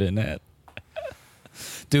should have been at.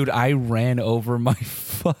 Dude, I ran over my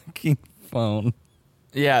fucking phone.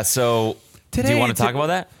 Yeah, so do you want to talk about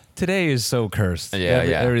that? Today is so cursed. Yeah.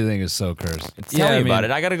 Everything is so cursed. Tell me about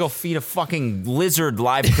it. I got to go feed a fucking lizard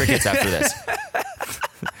live crickets after this.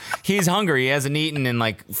 He's hungry. He hasn't eaten in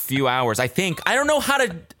a few hours. I don't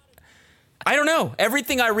know.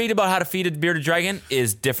 Everything I read about how to feed a bearded dragon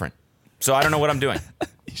is different. So I don't know what I'm doing.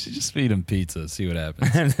 You should just feed him pizza. See what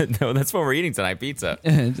happens. No, that's what we're eating tonight, pizza.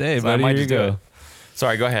 Hey, so buddy, here you go.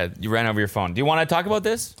 Sorry, go ahead. You ran over your phone. Do you want to talk about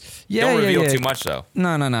this? Yeah, Don't reveal too much, though. No,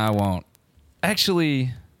 I won't.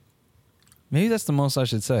 Actually, maybe that's the most I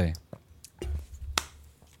should say.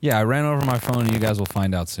 Yeah, I ran over my phone, and you guys will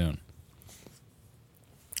find out soon.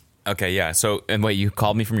 Okay, yeah. So, and wait, you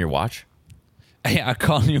called me from your watch? Yeah, I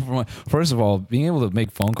called you from my... First of all, being able to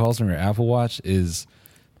make phone calls from your Apple Watch is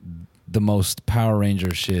the most Power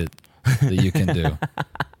Ranger shit that you can do.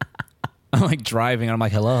 I'm driving, and I'm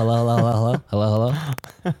like, hello.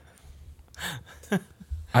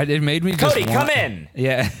 It made me just Cody, come in.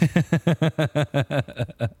 Yeah.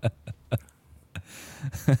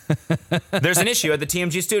 There's an issue at the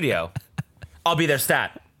TMG studio. I'll be there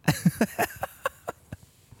stat.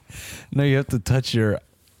 No, you have to touch your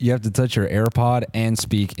AirPod and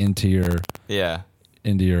speak into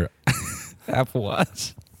your Apple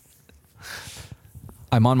Watch.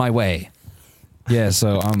 I'm on my way. Yeah,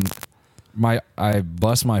 so I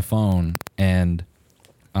bust my phone and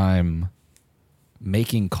I'm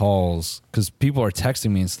making calls because people are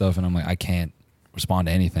texting me and stuff, and I'm like, I can't respond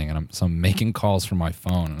to anything, and I'm making calls from my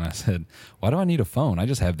phone, and I said, why do I need a phone? I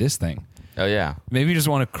just have this thing. Oh yeah. Maybe you just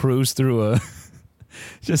want to cruise through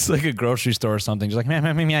just like a grocery store or something. Just like,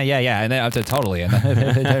 yeah. And then up to totally.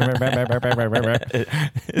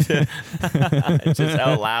 Just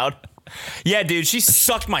out loud. Yeah, dude, she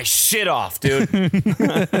sucked my shit off, dude.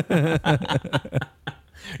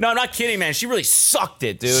 No, I'm not kidding, man. She really sucked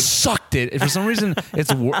it, dude. Sucked it. For some reason,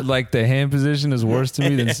 it's like the hand position is worse to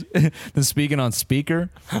me than speaking on speaker.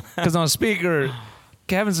 Because on speaker...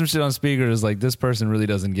 having some shit on speaker is like, this person really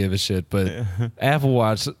doesn't give a shit, but Apple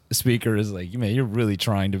Watch speaker is like, man, you're really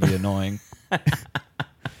trying to be annoying.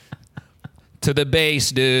 To the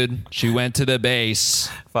base, dude. She went to the base.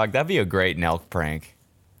 Fuck, that'd be a great Nelk prank.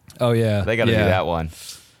 Oh yeah, they got to do that one.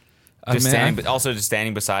 Just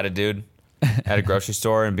standing beside a dude at a grocery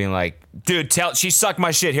store and being like, dude, she sucked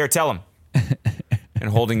my shit. Here, tell him. And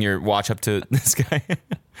holding your watch up to this guy.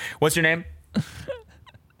 What's your name?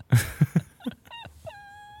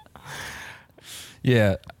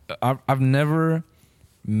 Yeah, I've never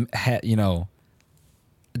had,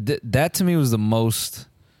 that to me was the most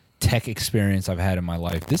tech experience I've had in my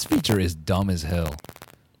life. This feature is dumb as hell.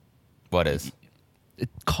 What is?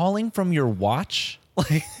 Calling from your watch?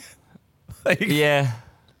 Yeah.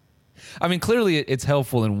 I mean, clearly it's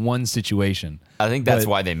helpful in one situation. I think that's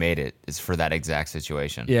why they made it, is for that exact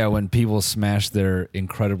situation. Yeah, when people smash their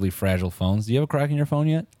incredibly fragile phones. Do you have a crack in your phone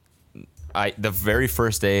yet? The very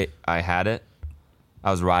first day I had it, I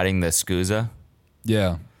was riding the SCUSA.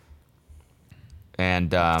 Yeah. And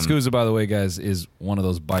SCUSA, by the way, guys, is one of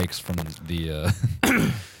those bikes from the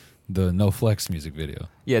the No Flex music video.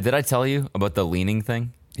 Yeah, did I tell you about the leaning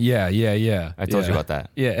thing? Yeah. I told you about that.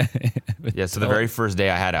 Yeah. Yeah, so the very first day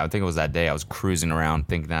I had it, I think it was that day, I was cruising around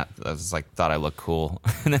thinking that, I was like, thought I looked cool.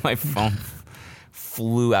 And then my phone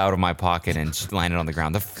flew out of my pocket and just landed on the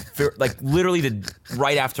ground. Like literally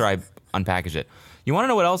right after I unpackaged it. You want to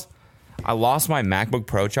know what else? I lost my MacBook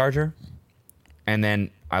Pro charger, and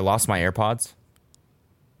then I lost my AirPods.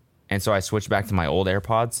 And so I switched back to my old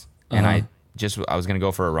AirPods, and I was going to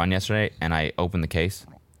go for a run yesterday, and I opened the case,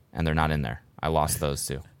 and they're not in there. I lost those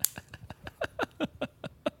too.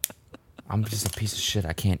 I'm just a piece of shit.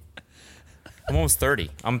 I can't. I'm almost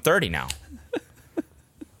 30. I'm 30 now.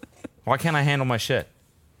 Why can't I handle my shit?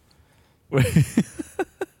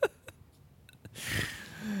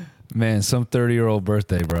 Man, some 30-year-old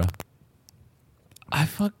birthday, bro. I'm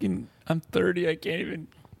 30. I can't even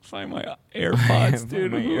find my AirPods,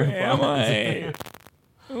 dude. Who am I?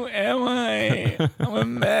 Who am I? I'm a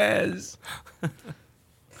mess.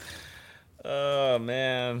 Oh,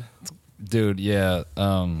 man. Dude, yeah.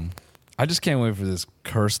 I just can't wait for this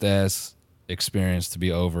cursed ass experience to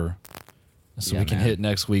be over, so we can hit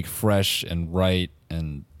next week fresh and right.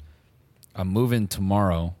 And I'm moving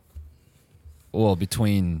tomorrow. Well,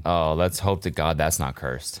 between. Oh, let's hope to God that's not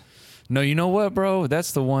cursed. No, you know what, bro?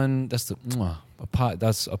 That's the one. That's a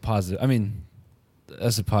positive. I mean,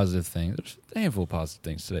 that's a positive thing. There's a handful of positive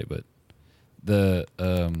things today, but the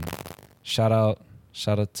shout out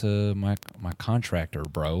to my contractor,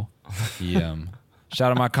 bro.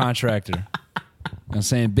 Shout out my contractor. I'm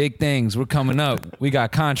saying big things. We're coming up. We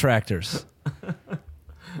got contractors.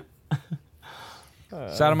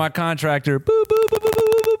 Shout out my contractor. Boop, boop, boop, boop,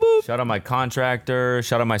 boop, boop, boop. Shout out my contractor.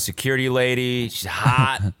 Shout out my security lady. She's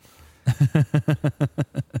hot.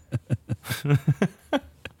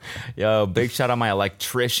 Yo, big shout out my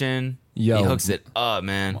electrician. Yo, he hooks it up,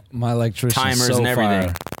 man. My electrician, Timers so and everything.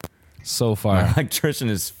 Fire. So My fire. electrician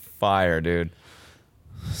is fire, dude.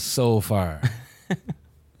 So fire.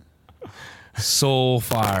 So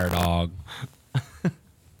fire, dog.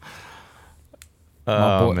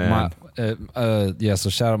 Oh, man. Yeah, so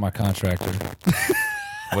shout out my contractor.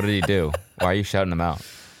 What did he do? Why are you shouting him out?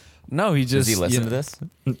 No, he just. Does he listen to this?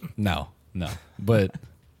 No. But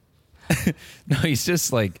no, he's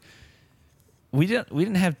just like, we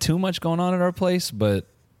didn't have too much going on at our place, but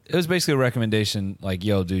it was basically a recommendation like,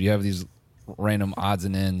 yo, dude, you have these random odds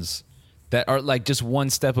and ends that are like just one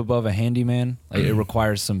step above a handyman. Like it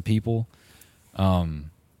requires some people. But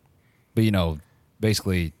you know,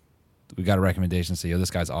 basically we got a recommendation, say, yo,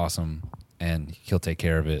 this guy's awesome and he'll take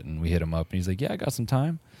care of it. And we hit him up and he's like, yeah, I got some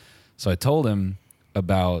time. So I told him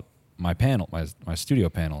about my panel, my studio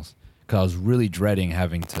panels, because I was really dreading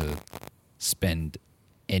having to spend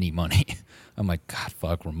any money. I'm like, God,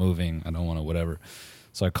 fuck, we're moving. I don't want to, whatever.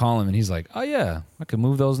 So I call him and he's like, oh yeah, I can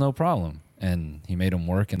move those, no problem. And he made them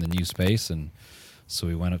work in the new space. And so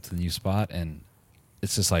we went up to the new spot, and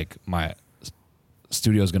it's just like my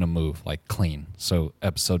studio's going to move like clean. So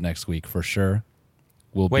episode next week for sure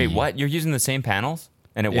will be. Wait, what? You're using the same panels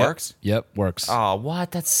and it works? Yep, works. Oh,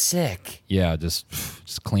 what? That's sick. Yeah, just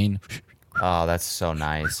clean. Oh, that's so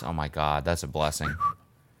nice. Oh my God, that's a blessing.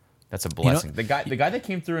 That's a blessing. The guy that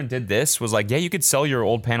came through and did this was like, yeah, you could sell your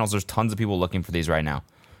old panels. There's tons of people looking for these right now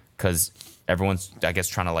because everyone's, I guess,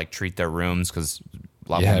 trying to like treat their rooms because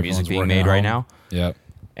a lot more music being made right now. Yep.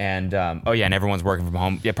 And and everyone's working from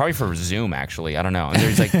home. Yeah, probably for Zoom actually. I don't know. And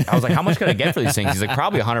there's like, I was like, how much could I get for these things? He's like,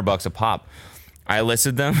 probably $100 a pop. I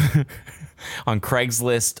listed them on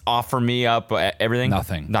Craigslist. Offer me up everything.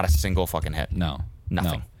 Nothing. Not a single fucking hit. No.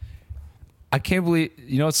 Nothing. No. I can't believe,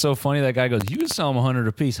 you know what's so funny? That guy goes, you can sell them 100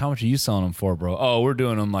 a piece. How much are you selling them for, bro? Oh, we're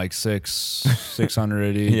doing them like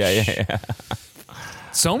 600 each. Yeah.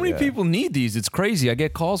 So many people need these. It's crazy. I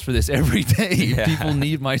get calls for this every day. Yeah. People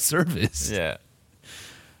need my service. Yeah.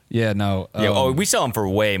 Yeah, no. We sell them for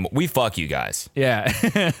way more. We fuck you guys. Yeah.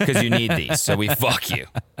 Because you need these, so we fuck you.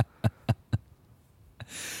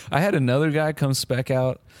 I had another guy come spec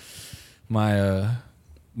out my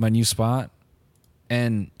new spot.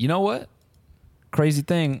 And you know what? Crazy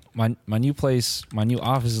thing, my new place, my new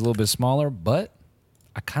office is a little bit smaller, but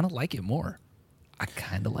I kind of like it more.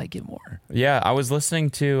 Yeah, I was listening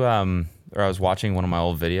to, or I was watching one of my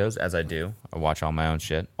old videos, as I do. I watch all my own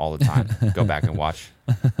shit all the time. Go back and watch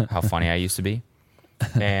how funny I used to be.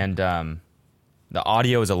 And the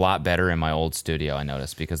audio is a lot better in my old studio, I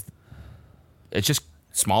noticed, because it's just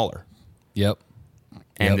smaller. Yep.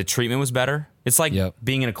 And the treatment was better. It's like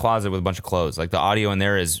being in a closet with a bunch of clothes. Like the audio in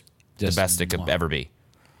there is just the best it could ever be.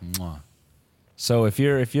 So if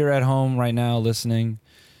you're at home right now listening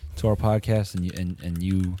to our podcast and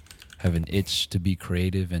you have an itch to be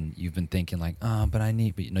creative and you've been thinking like, but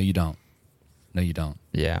no, you don't.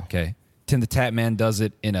 Yeah. Okay. Tim the Tap Man does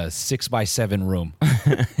it in a 6x7 room.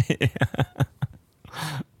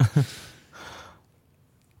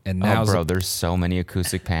 And now, bro, there's so many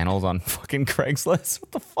acoustic panels on fucking Craigslist.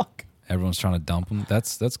 What the fuck? everyone's trying to dump them.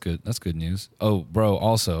 That's good. That's good news. Oh, bro.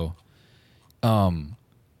 Also, you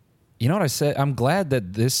know what I said? I'm glad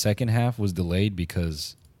that this second half was delayed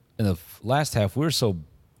because in the last half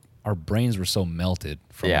our brains were so melted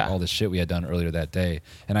from all the shit we had done earlier that day.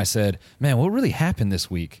 And I said, man, what really happened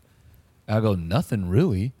this week? And I go, nothing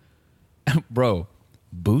really. Bro,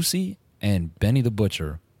 Boosie and Benny the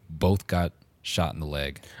Butcher both got shot in the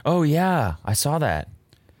leg. Oh, yeah. I saw that.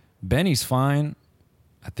 Benny's fine.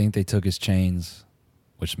 I think they took his chains,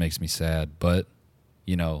 which makes me sad. But,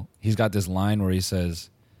 you know, he's got this line where he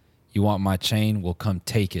says, you want my chain? Well, come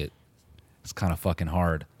take it. It's kind of fucking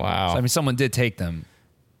hard. Wow. So, I mean, someone did take them.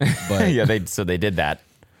 But Yeah, they did that.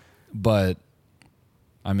 But,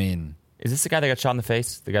 I mean... Is this the guy that got shot in the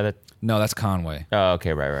face? The guy that... No, that's Conway. Oh,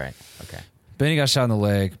 okay, right. Okay. Benny got shot in the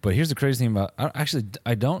leg, but here's the crazy thing about...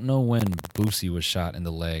 I don't know when Boosie was shot in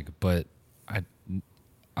the leg, but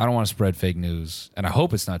I don't want to spread fake news, and I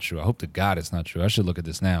hope it's not true. I hope to God it's not true. I should look at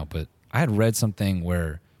this now, but I had read something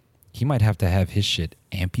where he might have to have his shit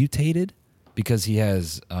amputated because he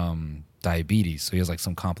has diabetes, so he has like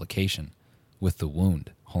some complication with the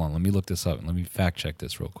wound. Hold on, let me look this up and let me fact check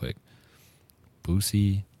this real quick.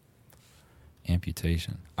 Boosie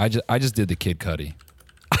amputation. I just did the Kid Cudi.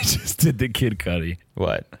 I just did the Kid Cudi.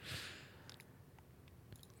 What?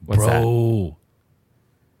 What's Bro.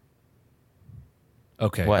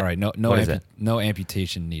 Okay, What? all right. No What is it? no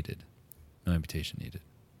amputation needed. No amputation needed.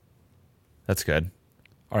 That's good.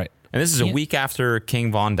 All right. And this is a week after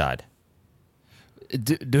King Von died.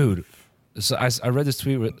 Dude, so I read this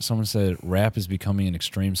tweet where someone said rap is becoming an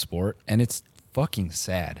extreme sport, and it's fucking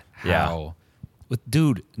sad how...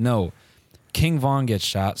 Dude, no. King Von gets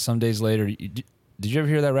shot. Some days later... Did you ever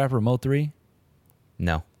hear that rapper Mo3?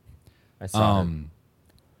 No. I saw him.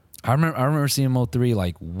 I remember seeing Mo3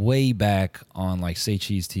 like way back on like Say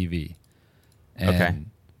Cheese TV. And Okay.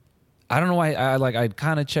 I don't know why I'd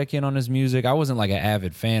kind of check in on his music. I wasn't like an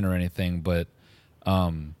avid fan or anything, but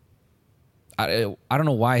I don't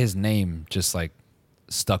know why his name just like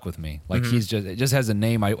stuck with me. Like it just has a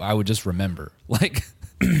name I would just remember. Like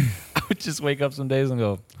I would just wake up some days and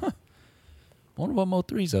go, huh, I wonder what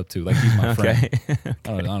Mo3's up to. Like he's my friend.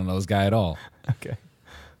 I don't know this guy at all. Okay.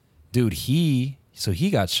 Dude, he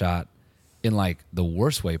got shot in like the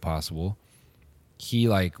worst way possible. He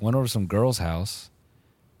like went over to some girl's house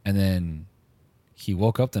and then he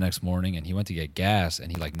woke up the next morning and he went to get gas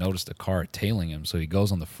and he like noticed a car tailing him. So he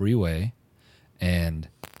goes on the freeway and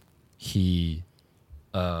he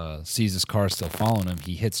sees his car still following him.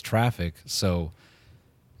 He hits traffic. So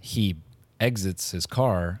he exits his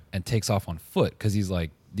car and takes off on foot because he's like,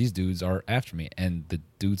 these dudes are after me. And the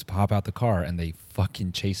dudes pop out the car and they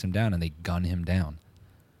fucking chase him down and they gun him down.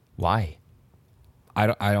 Why? I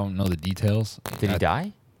don't know the details. Did he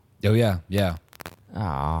die? Oh, yeah.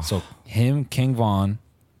 Oh. So him, King Von,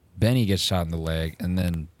 Benny gets shot in the leg, and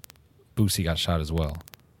then Boosie got shot as well.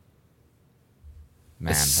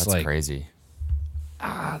 Man, It's that's like- crazy.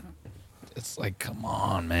 It's like, come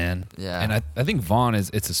on, man. Yeah. And I think Von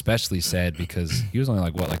it's especially sad because he was only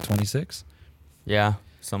like, what, like 26? Yeah,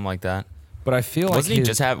 something like that. But I feel like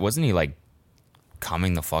Wasn't he like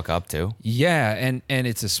coming the fuck up too? Yeah, and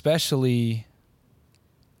it's especially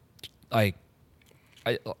like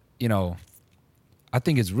I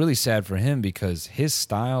think it's really sad for him because his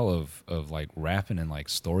style of like rapping and like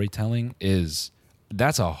storytelling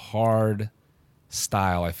that's a hard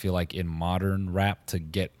style, I feel like, in modern rap to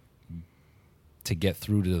get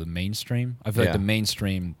through to the mainstream. I feel like the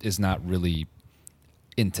mainstream is not really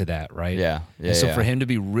into that, right? Yeah. And so for him to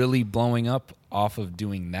be really blowing up off of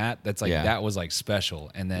doing that's like that was like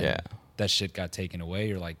special, and then that shit got taken away.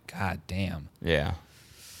 You're like, God damn. Yeah.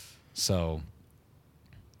 So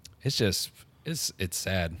it's just it's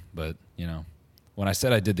sad, but you know, when I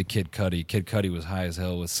said I did the Kid Cudi was high as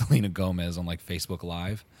hell with Selena Gomez on like Facebook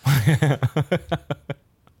Live.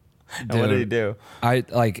 And what did he do?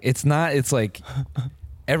 It's like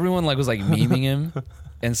everyone like was like memeing him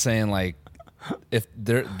and saying like, if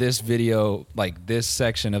this video, like this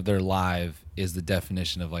section of their live is the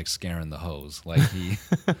definition of like scaring the hoes. Like he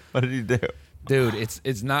What did he do? Dude,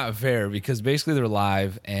 it's not fair because basically they're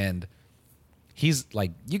live and he's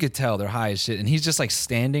like, you could tell they're high as shit, and he's just like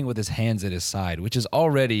standing with his hands at his side, which is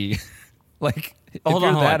already like Hold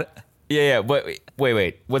on. Yeah. Wait.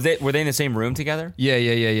 Were they in the same room together? Yeah.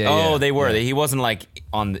 Oh, yeah. they were. Yeah. He wasn't like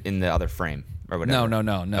in the other frame or whatever.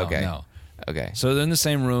 No. Okay. No. Okay. So they're in the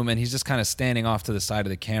same room, and he's just kind of standing off to the side of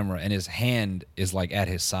the camera, and his hand is like at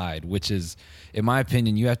his side, which is, in my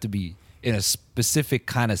opinion, you have to be in a specific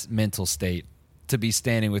kind of mental state to be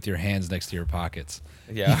standing with your hands next to your pockets.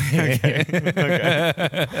 Yeah.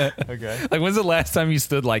 Okay. Like, when's the last time you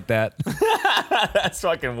stood like that? That's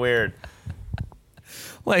fucking weird.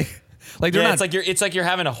 like they're Yeah, not. it's like you're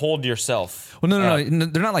having to hold yourself. Well, no,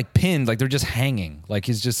 they're not like pinned. Like they're just hanging. Like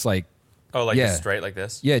he's just like. Oh, like Yeah. just straight like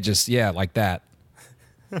this? Yeah, like that.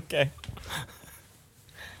 Okay.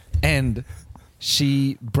 And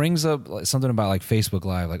she brings up like, something about like Facebook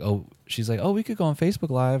Live. Like, she's like, we could go on Facebook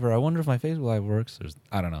Live, or I wonder if my Facebook Live works. Or,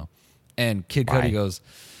 I don't know. And Kid Why? Cudi goes,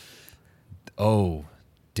 oh,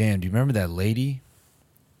 damn, do you remember that lady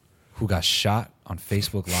who got shot on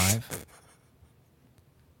Facebook Live?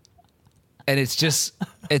 And it's just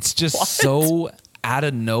so out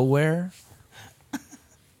of nowhere.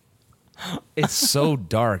 It's so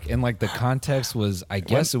dark. And like the context was, I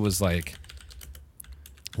guess it was like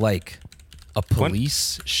a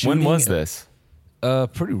police shooting. When was this?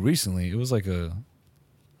 Pretty recently. It was like a.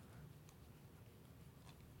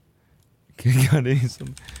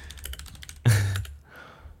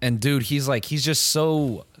 And dude, he's just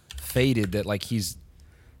so faded that like it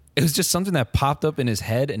was just something that popped up in his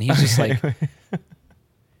head, and he's just like.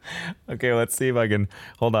 Okay, let's see if I can.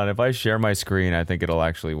 Hold on. If I share my screen, I think it'll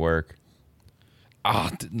actually work. Oh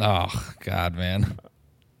God, man.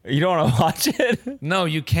 You don't want to watch it? No,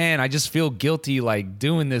 you can. I just feel guilty like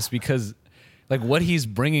doing this because like what he's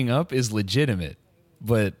bringing up is legitimate,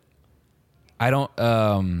 but I don't.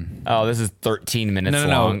 Oh, this is 13 minutes No.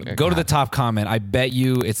 long. Go to the top comment. I bet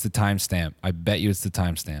you it's the timestamp.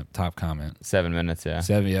 Top comment. 7 minutes, yeah.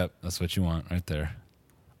 7. Yep, that's what you want right there.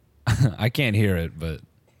 I can't hear it, but.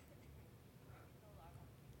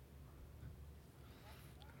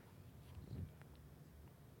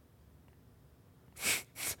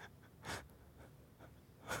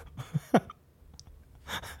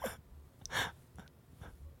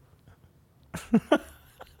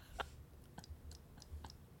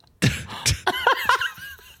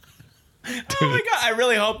 Oh my God, I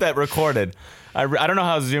really hope that recorded. I don't know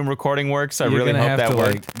how Zoom recording works. I You're really gonna hope have that to,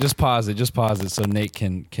 worked. like, just pause it so Nate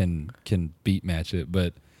can beat match it.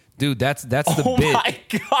 But dude, that's the Oh bit. my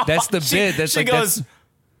God. That's the bit. That's she like goes, that's,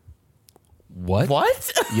 what?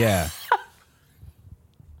 what? Yeah.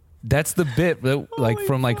 That's the bit that, like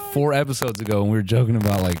from like 4 episodes ago when we were joking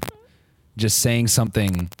about like just saying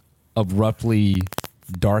something abruptly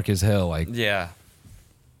dark as hell, like Yeah.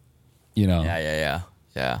 you know. Yeah.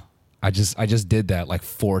 I just did that like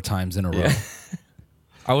 4 times in a row. Yeah.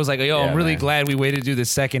 I was like, yo, Yeah, I'm really man. glad we waited to do the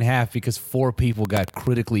second half because 4 people got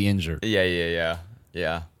critically injured. Yeah.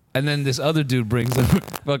 And then this other dude brings up a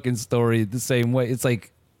fucking story the same way. It's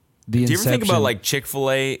like the Do you ever think Inception. about like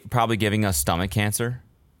Chick-fil-A probably giving us stomach cancer?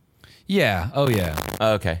 Yeah. Oh yeah.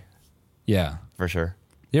 Oh, okay, Yeah. for sure.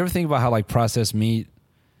 You ever think about how like processed meat,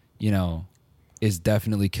 you know, is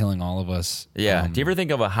definitely killing all of us? Yeah. Do you ever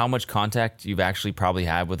think about how much contact you've actually probably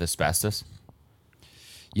had with asbestos?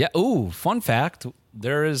 Yeah. Ooh, fun fact.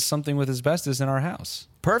 There is something with asbestos in our house.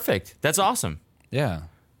 Perfect. That's awesome. Yeah.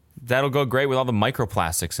 That'll go great with all the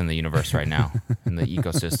microplastics in the universe right now, in the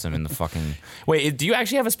ecosystem, in the fucking. Wait, do you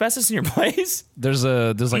actually have asbestos in your place? There's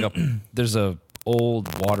a old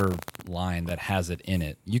water line that has it in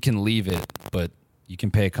it. You can leave it, but you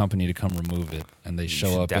can pay a company to come remove it, and they should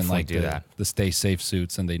show up in definitely like do that. the stay safe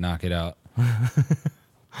suits and they knock it out.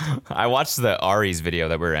 I watched the Aries video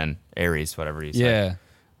that we're in. Aries, whatever you said. Yeah.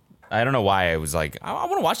 I don't know why I was like, I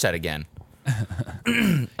want to watch that again.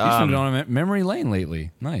 You've been on a memory lane lately.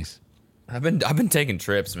 Nice. I've been taking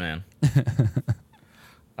trips, man.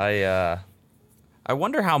 I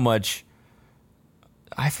wonder how much.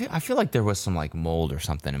 I feel like there was some like mold or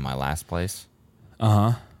something in my last place.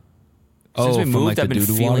 Since we from, moved, like, the I've been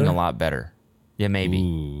doo-doo feeling water? a lot better. Yeah, maybe.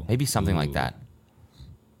 Ooh. Maybe something like that.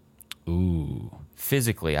 Ooh.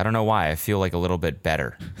 Physically, I don't know why. I feel like a little bit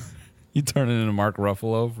better. You turn it into Mark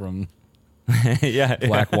Ruffalo from yeah.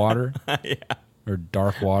 Black Water or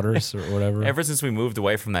Dark Waters or whatever. Ever since we moved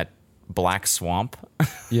away from that black swamp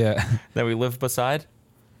Yeah. that we lived beside.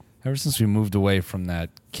 Ever since we moved away from that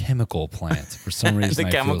chemical plant, for some reason, The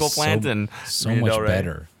I chemical feel plant so, in so Marina much del Rey.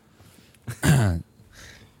 better.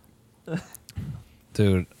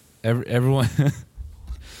 Dude, everyone.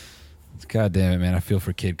 God damn it, man! I feel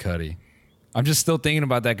for Kid Cudi. I'm just still thinking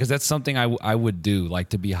about that because that's something I would do, like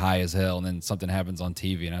to be high as hell, and then something happens on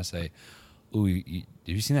TV, and I say, "Ooh, have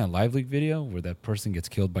you seen that Live Leak video where that person gets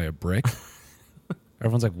killed by a brick?"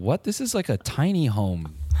 Everyone's like, "What? This is like a tiny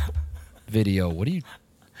home video. What are you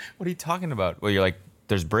What are you talking about? Well, you're like,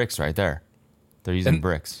 there's bricks right there. They're using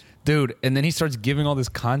bricks. Dude, and then he starts giving all this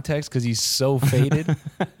context because he's so faded.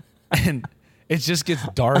 And it just gets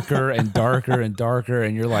darker and darker and darker.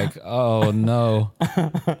 And you're like, oh, no.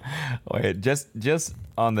 Wait, just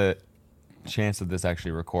on the chance that this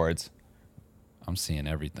actually records. I'm seeing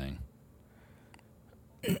everything.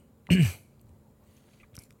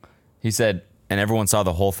 He said, and everyone saw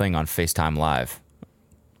the whole thing on FaceTime Live.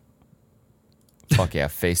 Fuck yeah,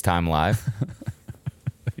 FaceTime Live.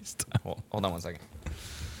 Hold on one second.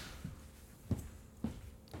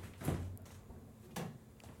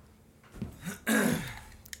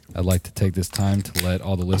 I'd like to take this time to let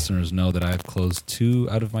all the listeners know that I've closed 2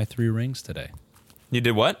 out of my 3 rings today. You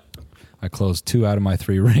did what? I closed 2 out of my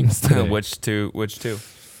 3 rings today. Which two?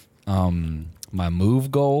 My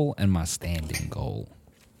move goal and my standing goal.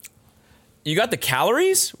 You got the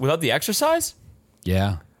calories without the exercise?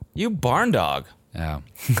 Yeah. You barn dog. Yeah.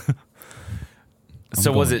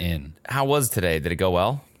 So was it in? How was today? Did it go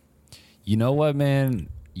well? You know what, man?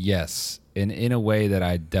 Yes. And in a way that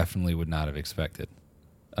I definitely would not have expected.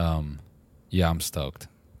 Yeah, I'm stoked.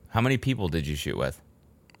 How many people did you shoot with?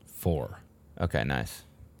 4. Okay, nice.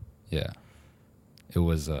 Yeah. It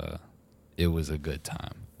was a good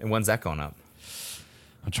time. And when's that going up?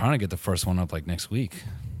 I'm trying to get the first one up like next week.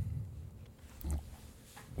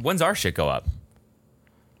 When's our shit go up?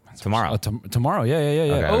 Tomorrow. Tomorrow. Yeah.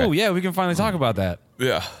 Okay, Oh, okay. yeah, we can finally talk about that.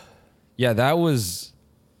 Yeah. Yeah, that was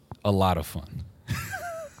a lot of fun.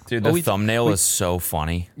 Dude, the thumbnail is so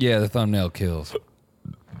funny. Yeah, the thumbnail kills.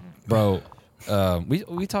 Bro,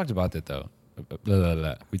 we talked about that though.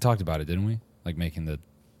 We talked about it, didn't we? Like making the,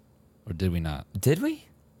 or did we not? Did we?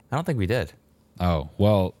 I don't think we did. Oh,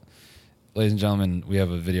 well, ladies and gentlemen, we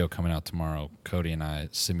have a video coming out tomorrow. Cody and I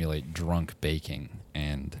simulate drunk baking,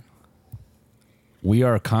 and we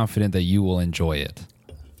are confident that you will enjoy it.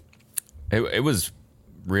 It was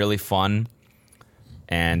really fun,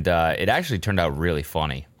 and it actually turned out really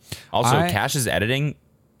funny. Also, Cash's editing,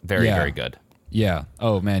 very good. Yeah.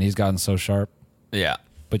 Oh, man, he's gotten so sharp. Yeah.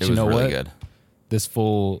 But it you was know really what? Good. This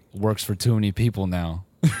fool works for too many people now.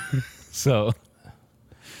 So.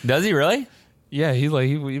 Does he really? Yeah, he's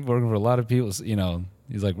working for a lot of people. You know,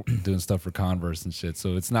 he's like doing stuff for Converse and shit.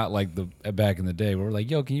 So it's not like back in the day where we're like,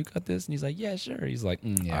 "Yo, can you cut this?" And he's like, "Yeah, sure." He's like,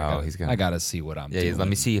 "Yeah, I gotta see what I'm doing." Yeah, let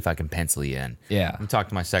me see if I can pencil you in. Yeah, I'm talk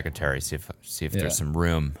to my secretary, see if there's some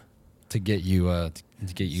room to get you.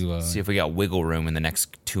 See if we got wiggle room in the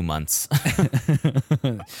next 2 months.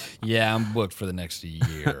 Yeah, I'm booked for the next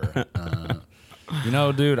year. You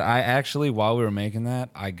know, dude, I actually, while we were making that,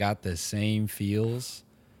 I got the same feels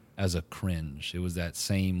as a cringe. It was that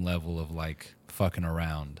same level of like fucking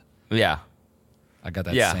around. Yeah. I got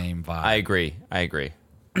that same vibe. I agree.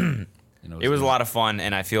 You know, it was a lot of fun,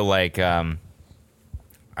 and I feel like I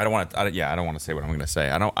don't want to say what I'm going to say.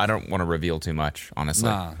 I don't want to reveal too much, honestly.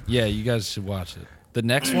 Nah. Yeah, you guys should watch it. The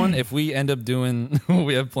next one, if we end up doing what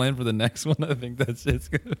we have planned for the next one, I think that shit's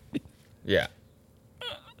going to be. Yeah.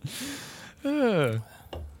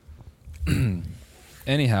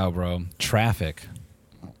 Anyhow, bro, traffic.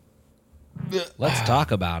 Let's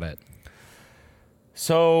talk about it.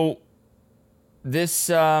 So this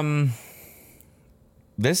I'm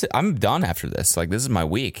done after this. Like, this is my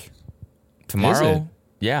week. Tomorrow, Is it?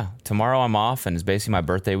 Yeah, tomorrow I'm off, and it's basically my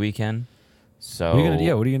birthday weekend. So What are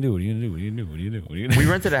you gonna do? We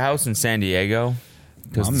rented a house in San Diego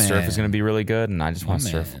because My the surf man. is going to be really good, and I just want to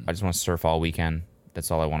My surf. man. I just want to surf all weekend.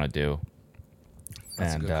 That's all I want to do.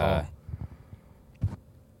 That's and a good call.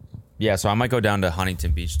 yeah, so I might go down to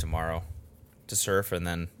Huntington Beach tomorrow to surf, and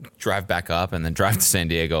then drive back up, and then drive to San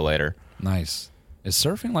Diego later. Nice. Is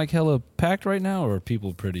surfing like hella packed right now, or are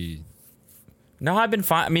people pretty? No, I've been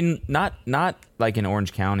fine. I mean, not like in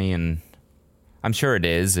Orange County, and I'm sure it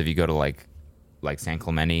is if you go to like San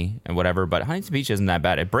Clemente and whatever. But Huntington Beach isn't that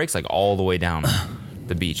bad. It breaks like all the way down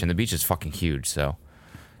the beach, and the beach is fucking huge. So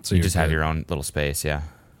you you're just have good. your own little space. Yeah.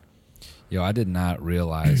 Yo, I did not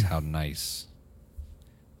realize how nice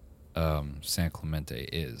San Clemente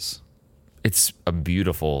is. It's a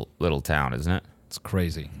beautiful little town, isn't it? It's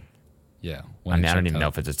crazy. Yeah. I mean, I don't even know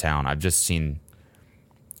if it's a town. I've just seen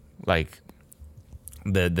like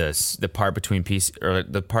the part between or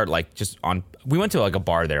the part like just on. We went to like a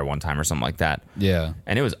bar there one time or something like that. Yeah.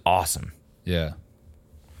 And it was awesome. Yeah.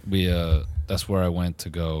 We that's where I went to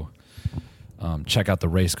go check out the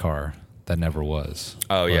race car that never was.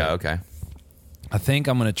 Oh yeah, But okay. I think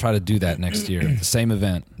I'm gonna try to do that next year. The same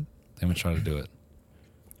event. I'm gonna try to do it.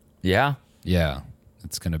 Yeah. Yeah.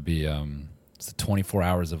 It's gonna be it's the 24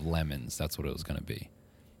 hours of lemons. That's what it was gonna be.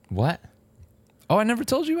 What? Oh, I never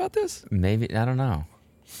told you about this? Maybe I don't know.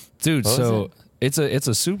 Dude, What was so it? It's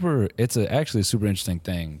actually a super interesting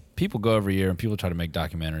thing. People go every year and people try to make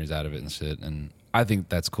documentaries out of it and shit. And I think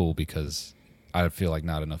that's cool because I feel like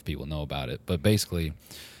not enough people know about it. But basically,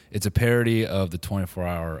 it's a parody of the 24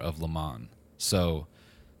 Hour of Le Mans. So,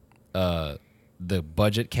 the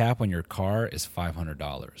budget cap on your car is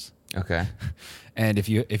 $500. Okay. And if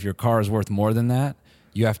your car is worth more than that,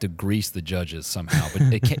 you have to grease the judges somehow.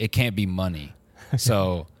 But it can't be money.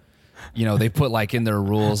 So, they put like in their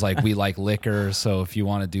rules like we like liquor. So if you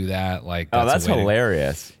want to do that, like that's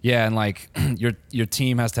hilarious. Yeah, and like your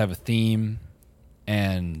team has to have a theme,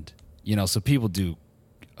 and so people do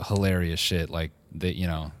hilarious shit. Like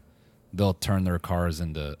they'll turn their cars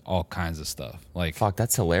into all kinds of stuff. Like Fuck,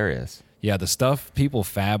 that's hilarious. Yeah, the stuff people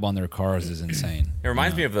fab on their cars is insane. It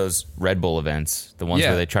reminds me of those Red Bull events, the ones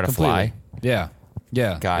where they try to fly. Yeah.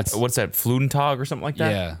 God, what's that, Flutentag or something like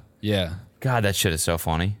that? Yeah. God, that shit is so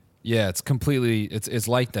funny. Yeah, it's completely it's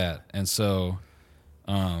like that. And so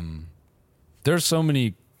there's so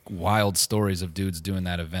many wild stories of dudes doing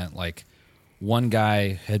that event. Like one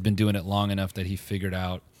guy had been doing it long enough that he figured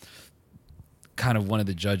out kind of one of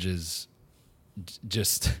the judges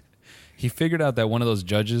he figured out that one of those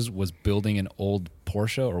judges was building an old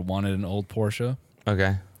Porsche or wanted an old Porsche.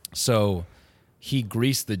 Okay. So he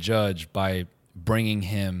greased the judge by bringing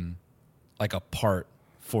him like a part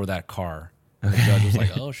for that car. And the judge was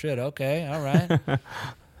like, "Oh shit, okay, all right."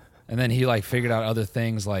 And then he like figured out other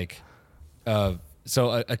things like,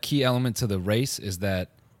 so a key element to the race is that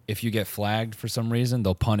if you get flagged for some reason,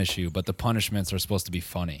 they'll punish you, but the punishments are supposed to be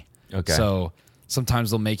funny. Okay. So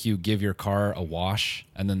sometimes they'll make you give your car a wash,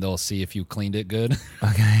 and then they'll see if you cleaned it good.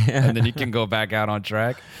 Okay. And then you can go back out on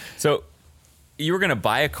track. So you were gonna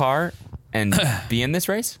buy a car and be in this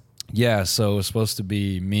race? Yeah, so it was supposed to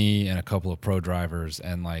be me and a couple of pro drivers,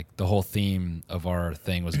 and like the whole theme of our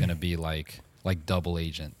thing was going to be like double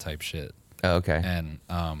agent type shit. Oh, okay. And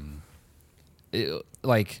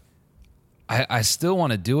I still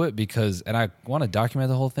want to do it and I want to document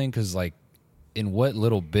the whole thing because like in what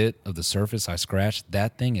little bit of the surface I scratched,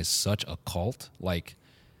 that thing is such a cult. Like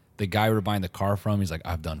the guy we were buying the car from, he's like,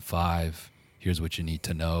 "I've done 5. Here's what you need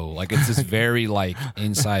to know." Like it's this very like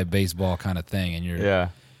inside baseball kind of thing, and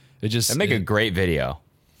It'd make a great video.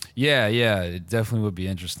 Yeah, it definitely would be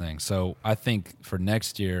interesting. So I think for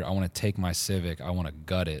next year, I want to take my Civic, I want to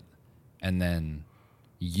gut it, and then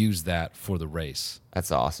use that for the race.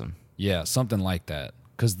 That's awesome. Yeah, something like that.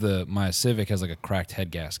 Because my Civic has like a cracked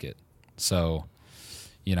head gasket. So,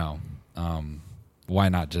 why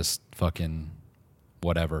not just fucking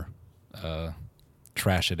whatever,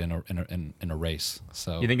 trash it in a race?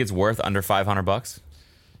 So you think it's worth under $500?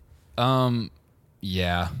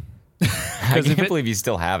 Yeah. I can't believe you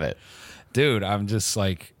still have it. Dude, I'm just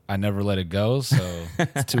like, I never let it go, so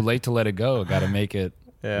it's too late to let it go. Got to make it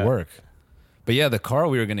work. But yeah, the car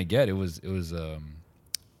we were gonna get, it was a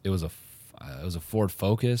Ford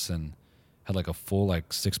Focus and had like a full like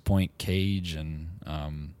 6-point cage, and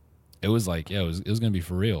it was like, it was gonna be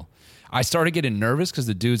for real. I started getting nervous because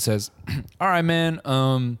the dude says, "All right, man,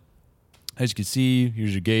 as you can see,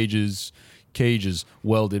 here's your gauges. Cage is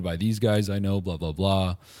welded by these guys I know, blah blah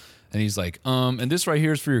blah." And he's like, and this right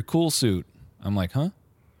here is for your cool suit. I'm like, huh?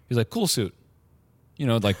 He's like, cool suit.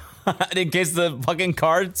 Like in case the fucking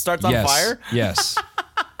car starts on fire? Yes.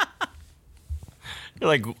 You're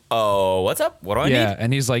like, "Oh, what's up? What do I need?" Yeah,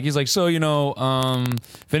 and he's like, so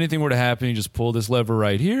if anything were to happen, you just pull this lever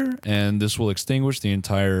right here, and this will extinguish the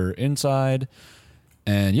entire inside,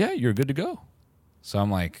 and yeah, you're good to go. So I'm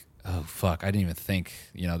like, oh fuck, I didn't even think,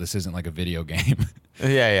 this isn't like a video game.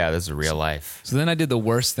 Yeah, this is real life. So then I did the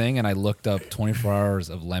worst thing, and I looked up 24 hours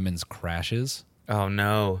of Lemon's crashes. Oh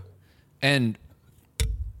no. And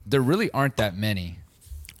there really aren't that many,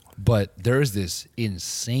 but there's this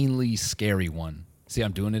insanely scary one. See,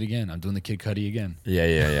 I'm doing it again. I'm doing the Kid Cudi again.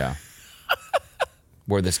 Yeah.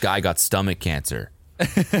 Where this guy got stomach cancer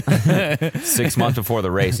 6 months before the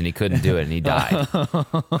race, and he couldn't do it, and he died.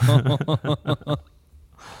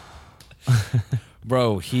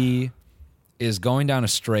 Bro, he is going down a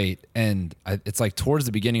straight, and it's like towards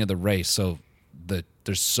the beginning of the race, so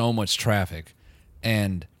there's so much traffic,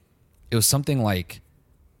 and it was something like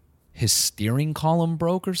his steering column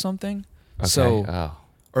broke or something. Okay. So,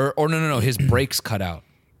 or no, his brakes cut out.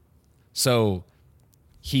 So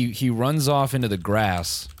he runs off into the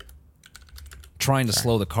grass, trying to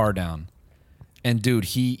slow the car down, and dude,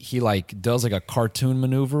 he like does like a cartoon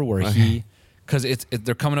maneuver where because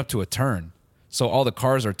they're coming up to a turn. So all the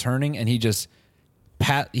cars are turning, and he just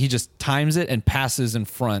times it and passes in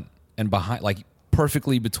front and behind, like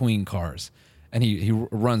perfectly between cars, and he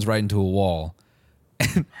runs right into a wall.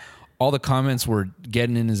 And all the comments were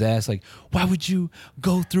getting in his ass. Like, why would you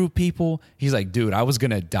go through people? He's like, dude, I was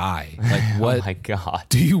gonna die. Like, what? Oh my God.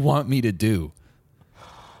 do you want me to do?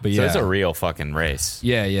 But So yeah, it's a real fucking race.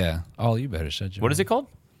 yeah. Oh, you better shut your. What is it called?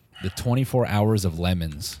 The 24 hours of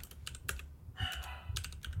lemons.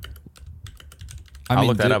 I'll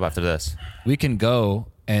look that up after this. We can go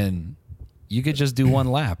and you could just do one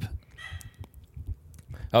lap.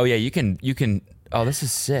 Oh yeah, you can. Oh, this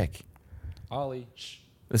is sick. Ollie.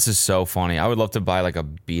 This is so funny. I would love to buy like a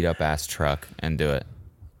beat up ass truck and do it.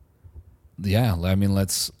 Yeah, I mean,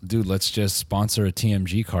 let's just sponsor a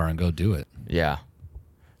TMG car and go do it. Yeah.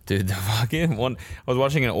 Dude, the fucking one. I was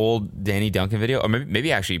watching an old Danny Duncan video, or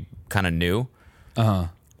maybe actually kind of new.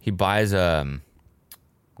 He buys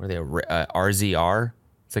what are they? RZR.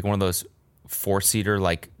 It's like one of those 4-seater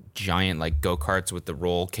like giant like go karts with the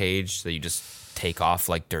roll cage, so you just take off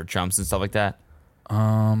like dirt jumps and stuff like that.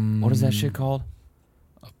 What is that shit called?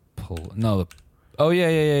 Oh yeah.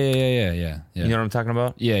 You know what I'm talking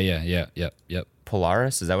about? Yep.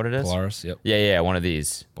 Polaris, is that what it is? Polaris, yep. Yeah, one of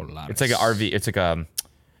these. Polaris. It's like an RV. It's like a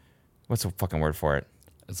what's the fucking word for it?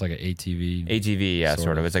 It's like an ATV. ATV, yeah,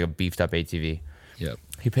 sort of. It's like a beefed up ATV. Yep.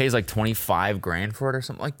 He pays like 25 grand for it or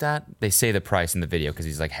something like that. They say the price in the video because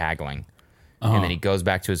he's like haggling. And then he goes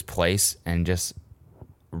back to his place and just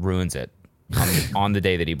ruins it on the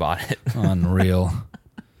day that he bought it. Unreal.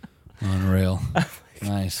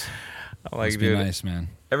 Nice. I'm like, Must be dude, nice, man.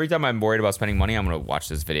 every time I'm worried about spending money, I'm going to watch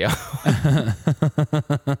this video.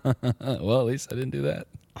 Well, at least I didn't do that.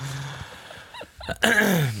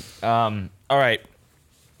 All right.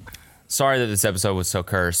 Sorry that this episode was so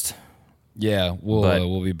cursed. Yeah,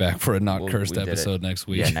 we'll be back for a not cursed we did it. episode next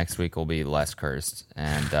week. Yeah, next week will be less cursed.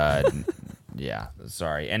 And yeah,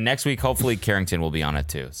 sorry. And next week, hopefully, Carrington will be on it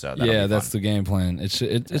too. So yeah, that's the game plan.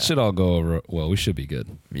 It should all go over well. We should be good.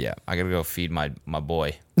 Yeah, I gotta go feed my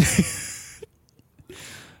boy.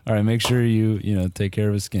 All right, make sure you take care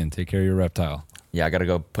of his skin. Take care of your reptile. Yeah, I gotta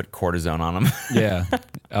go put cortisone on him. Yeah,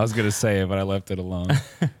 I was gonna say it, but I left it alone. All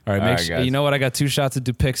right, All right, guys. you know what? I got 2 shots of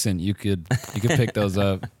Dupixent. You could pick those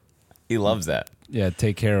up. He loves that. Yeah,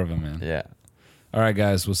 take care of him, man. Yeah. All right,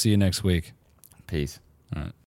 guys, we'll see you next week. Peace. All right.